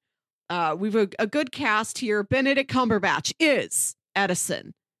that. We've a good cast here. Benedict Cumberbatch is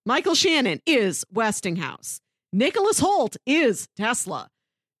Edison. Michael Shannon is Westinghouse. Nicholas Hoult is Tesla.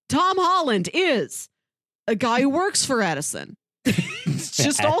 Tom Holland is a guy who works for Edison.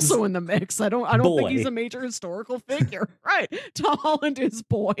 Just also in the mix. I don't think he's a major historical figure. Right. Tom Holland is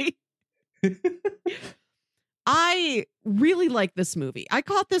boy. I really like this movie. I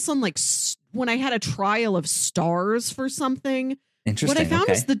caught this on when I had a trial of Starz for something. Interesting. What I found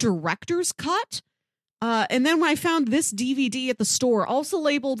is the director's cut. And then when I found this DVD at the store, also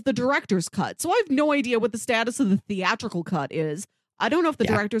labeled the director's cut. So I have no idea what the status of the theatrical cut is. I don't know if the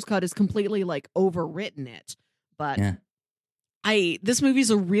director's cut is completely overwritten it, but this movie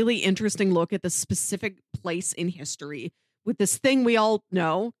is a really interesting look at the specific place in history with this thing we all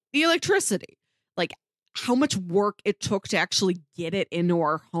know, the electricity. Like how much work it took to actually get it into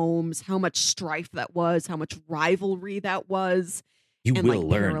our homes, how much strife that was, how much rivalry that was. You will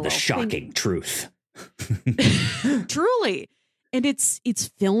learn the shocking truth. Truly. And it's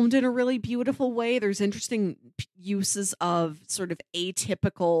filmed in a really beautiful way. There's interesting uses of sort of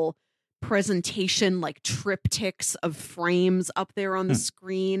atypical presentation, like triptychs of frames up there on the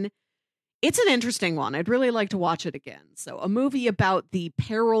screen. It's an interesting one. I'd really like to watch it again. So a movie about the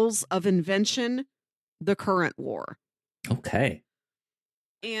perils of invention, the current war. Okay.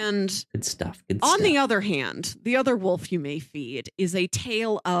 And good stuff. On the other hand, the other wolf you may feed is a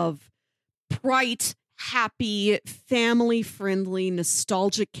tale of bright, happy, family-friendly,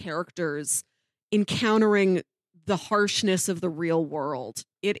 nostalgic characters encountering the harshness of the real world.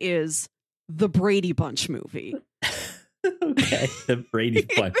 It is the Brady Bunch movie. Okay, the Brady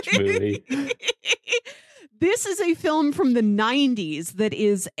Bunch movie. This is a film from the 90s that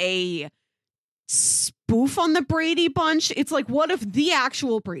is a spoof on the Brady Bunch. It's like, what if the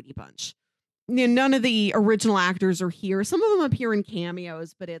actual Brady Bunch? None of the original actors are here. Some of them appear in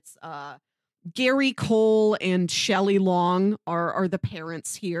cameos, but it's Gary Cole and Shelley Long are the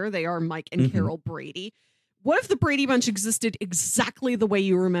parents here. They are Mike and Carol Brady. What if the Brady Bunch existed exactly the way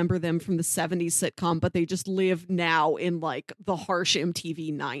you remember them from the 70s sitcom, but they just live now in the harsh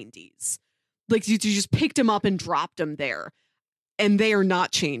MTV 90s? Like you just picked them up and dropped them there, and they are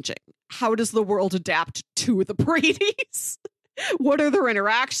not changing. How does the world adapt to the Bradys? What are their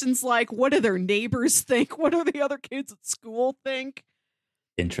interactions like? What do their neighbors think? What do the other kids at school think?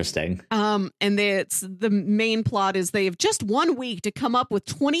 Interesting. And the main plot is they have just 1 week to come up with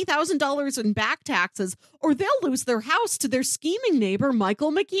 $20,000 in back taxes, or they'll lose their house to their scheming neighbor,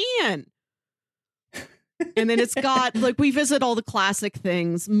 Michael McKeon. And then it's got we visit all the classic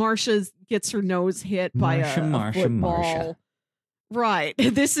things. Marcia gets her nose hit by a football. Right.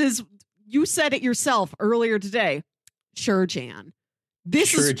 This is, you said it yourself earlier today. Sure, Jan.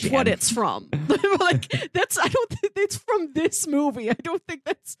 This is what it's from. I don't think it's from this movie. I don't think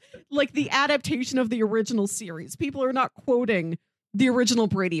that's the adaptation of the original series. People are not quoting the original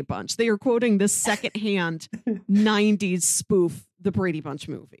Brady Bunch. They are quoting this secondhand 90s spoof, the Brady Bunch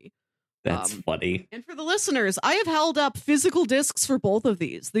movie. That's funny. And for the listeners, I have held up physical discs for both of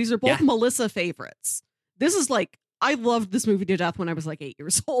these. These are both Melissa favorites. This is I loved this movie to death when I was 8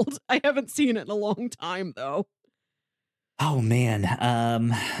 years old. I haven't seen it in a long time, though. Oh, man.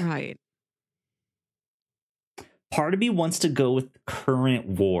 Right. Part of me wants to go with current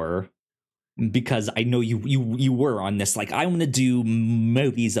war because I know you were on this. I want to do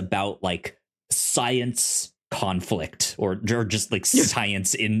movies about science conflict or just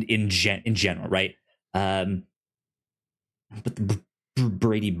science in general, right? But the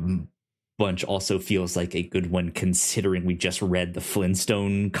Brady Bunch also feels like a good one considering we just read the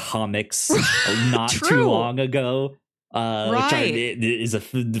Flintstone comics not too long ago. Right. Which is a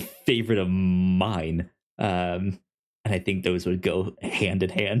favorite of mine. And I think those would go hand in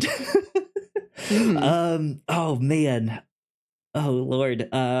hand. Oh man. Oh Lord.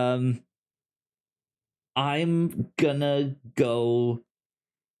 I'm gonna go.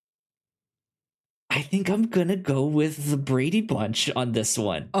 I think I'm gonna go with the Brady Bunch on this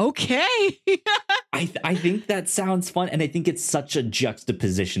one. Okay. I think that sounds fun, and I think it's such a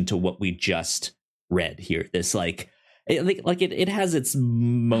juxtaposition to what we just read here. This it has its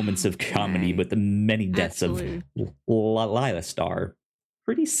moments of comedy, but the many deaths of Laila Starr,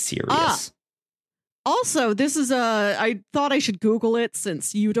 pretty serious. Also, this is I thought I should Google it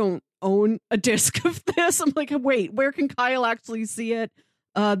since you don't own a disc of this. I'm wait, where can Kyle actually see it?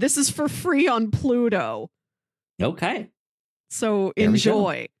 This is for free on Pluto. Okay. So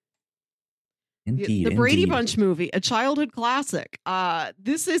enjoy. Indeed. The Brady indeed. Bunch movie, a childhood classic.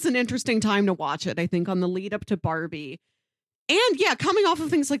 This is an interesting time to watch it, I think, on the lead up to Barbie. And yeah, coming off of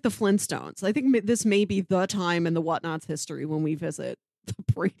things like the Flintstones. I think this may be the time in the Whatnots history when we visit the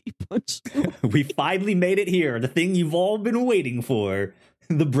Brady Bunch. We finally made it here. The thing you've all been waiting for.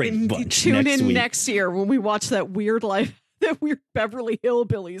 The Brady Bunch. Tune in next year when we watch that weird Beverly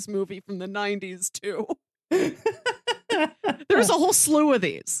Hillbillies movie from the 90s too. There's a whole slew of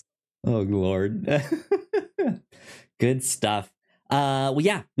these. Oh, Lord. Good stuff. Well,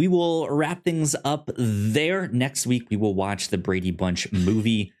 yeah, we will wrap things up there. Next week, we will watch the Brady Bunch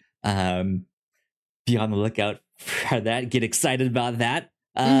movie. Be on the lookout for that. Get excited about that.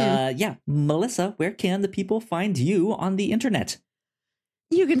 Yeah, Melissa, where can the people find you on the internet?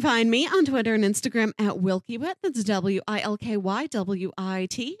 You can find me on Twitter and Instagram at WilkyWit. That's WILKYWIT.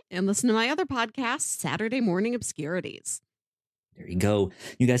 And listen to my other podcast, Saturday Morning Obscurities. There you go.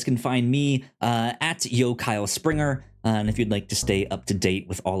 You guys can find me at Yo Kyle Springer. And if you'd like to stay up to date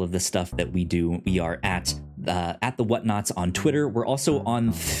with all of the stuff that we do, we are at the Whatnots on Twitter. We're also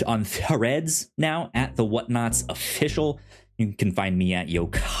on Threads now at the Whatnots Official. You can find me at Yo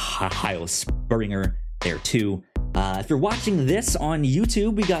Kyle Springer there too. If you're watching this on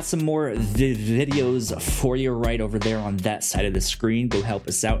YouTube, we got some more videos for you right over there on that side of the screen. Go help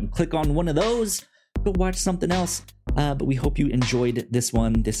us out and click on one of those. Go watch something else. But we hope you enjoyed this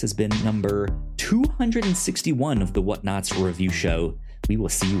one. This has been number 261 of the Whatnots review show. We will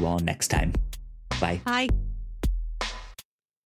see you all next time. Bye. Bye.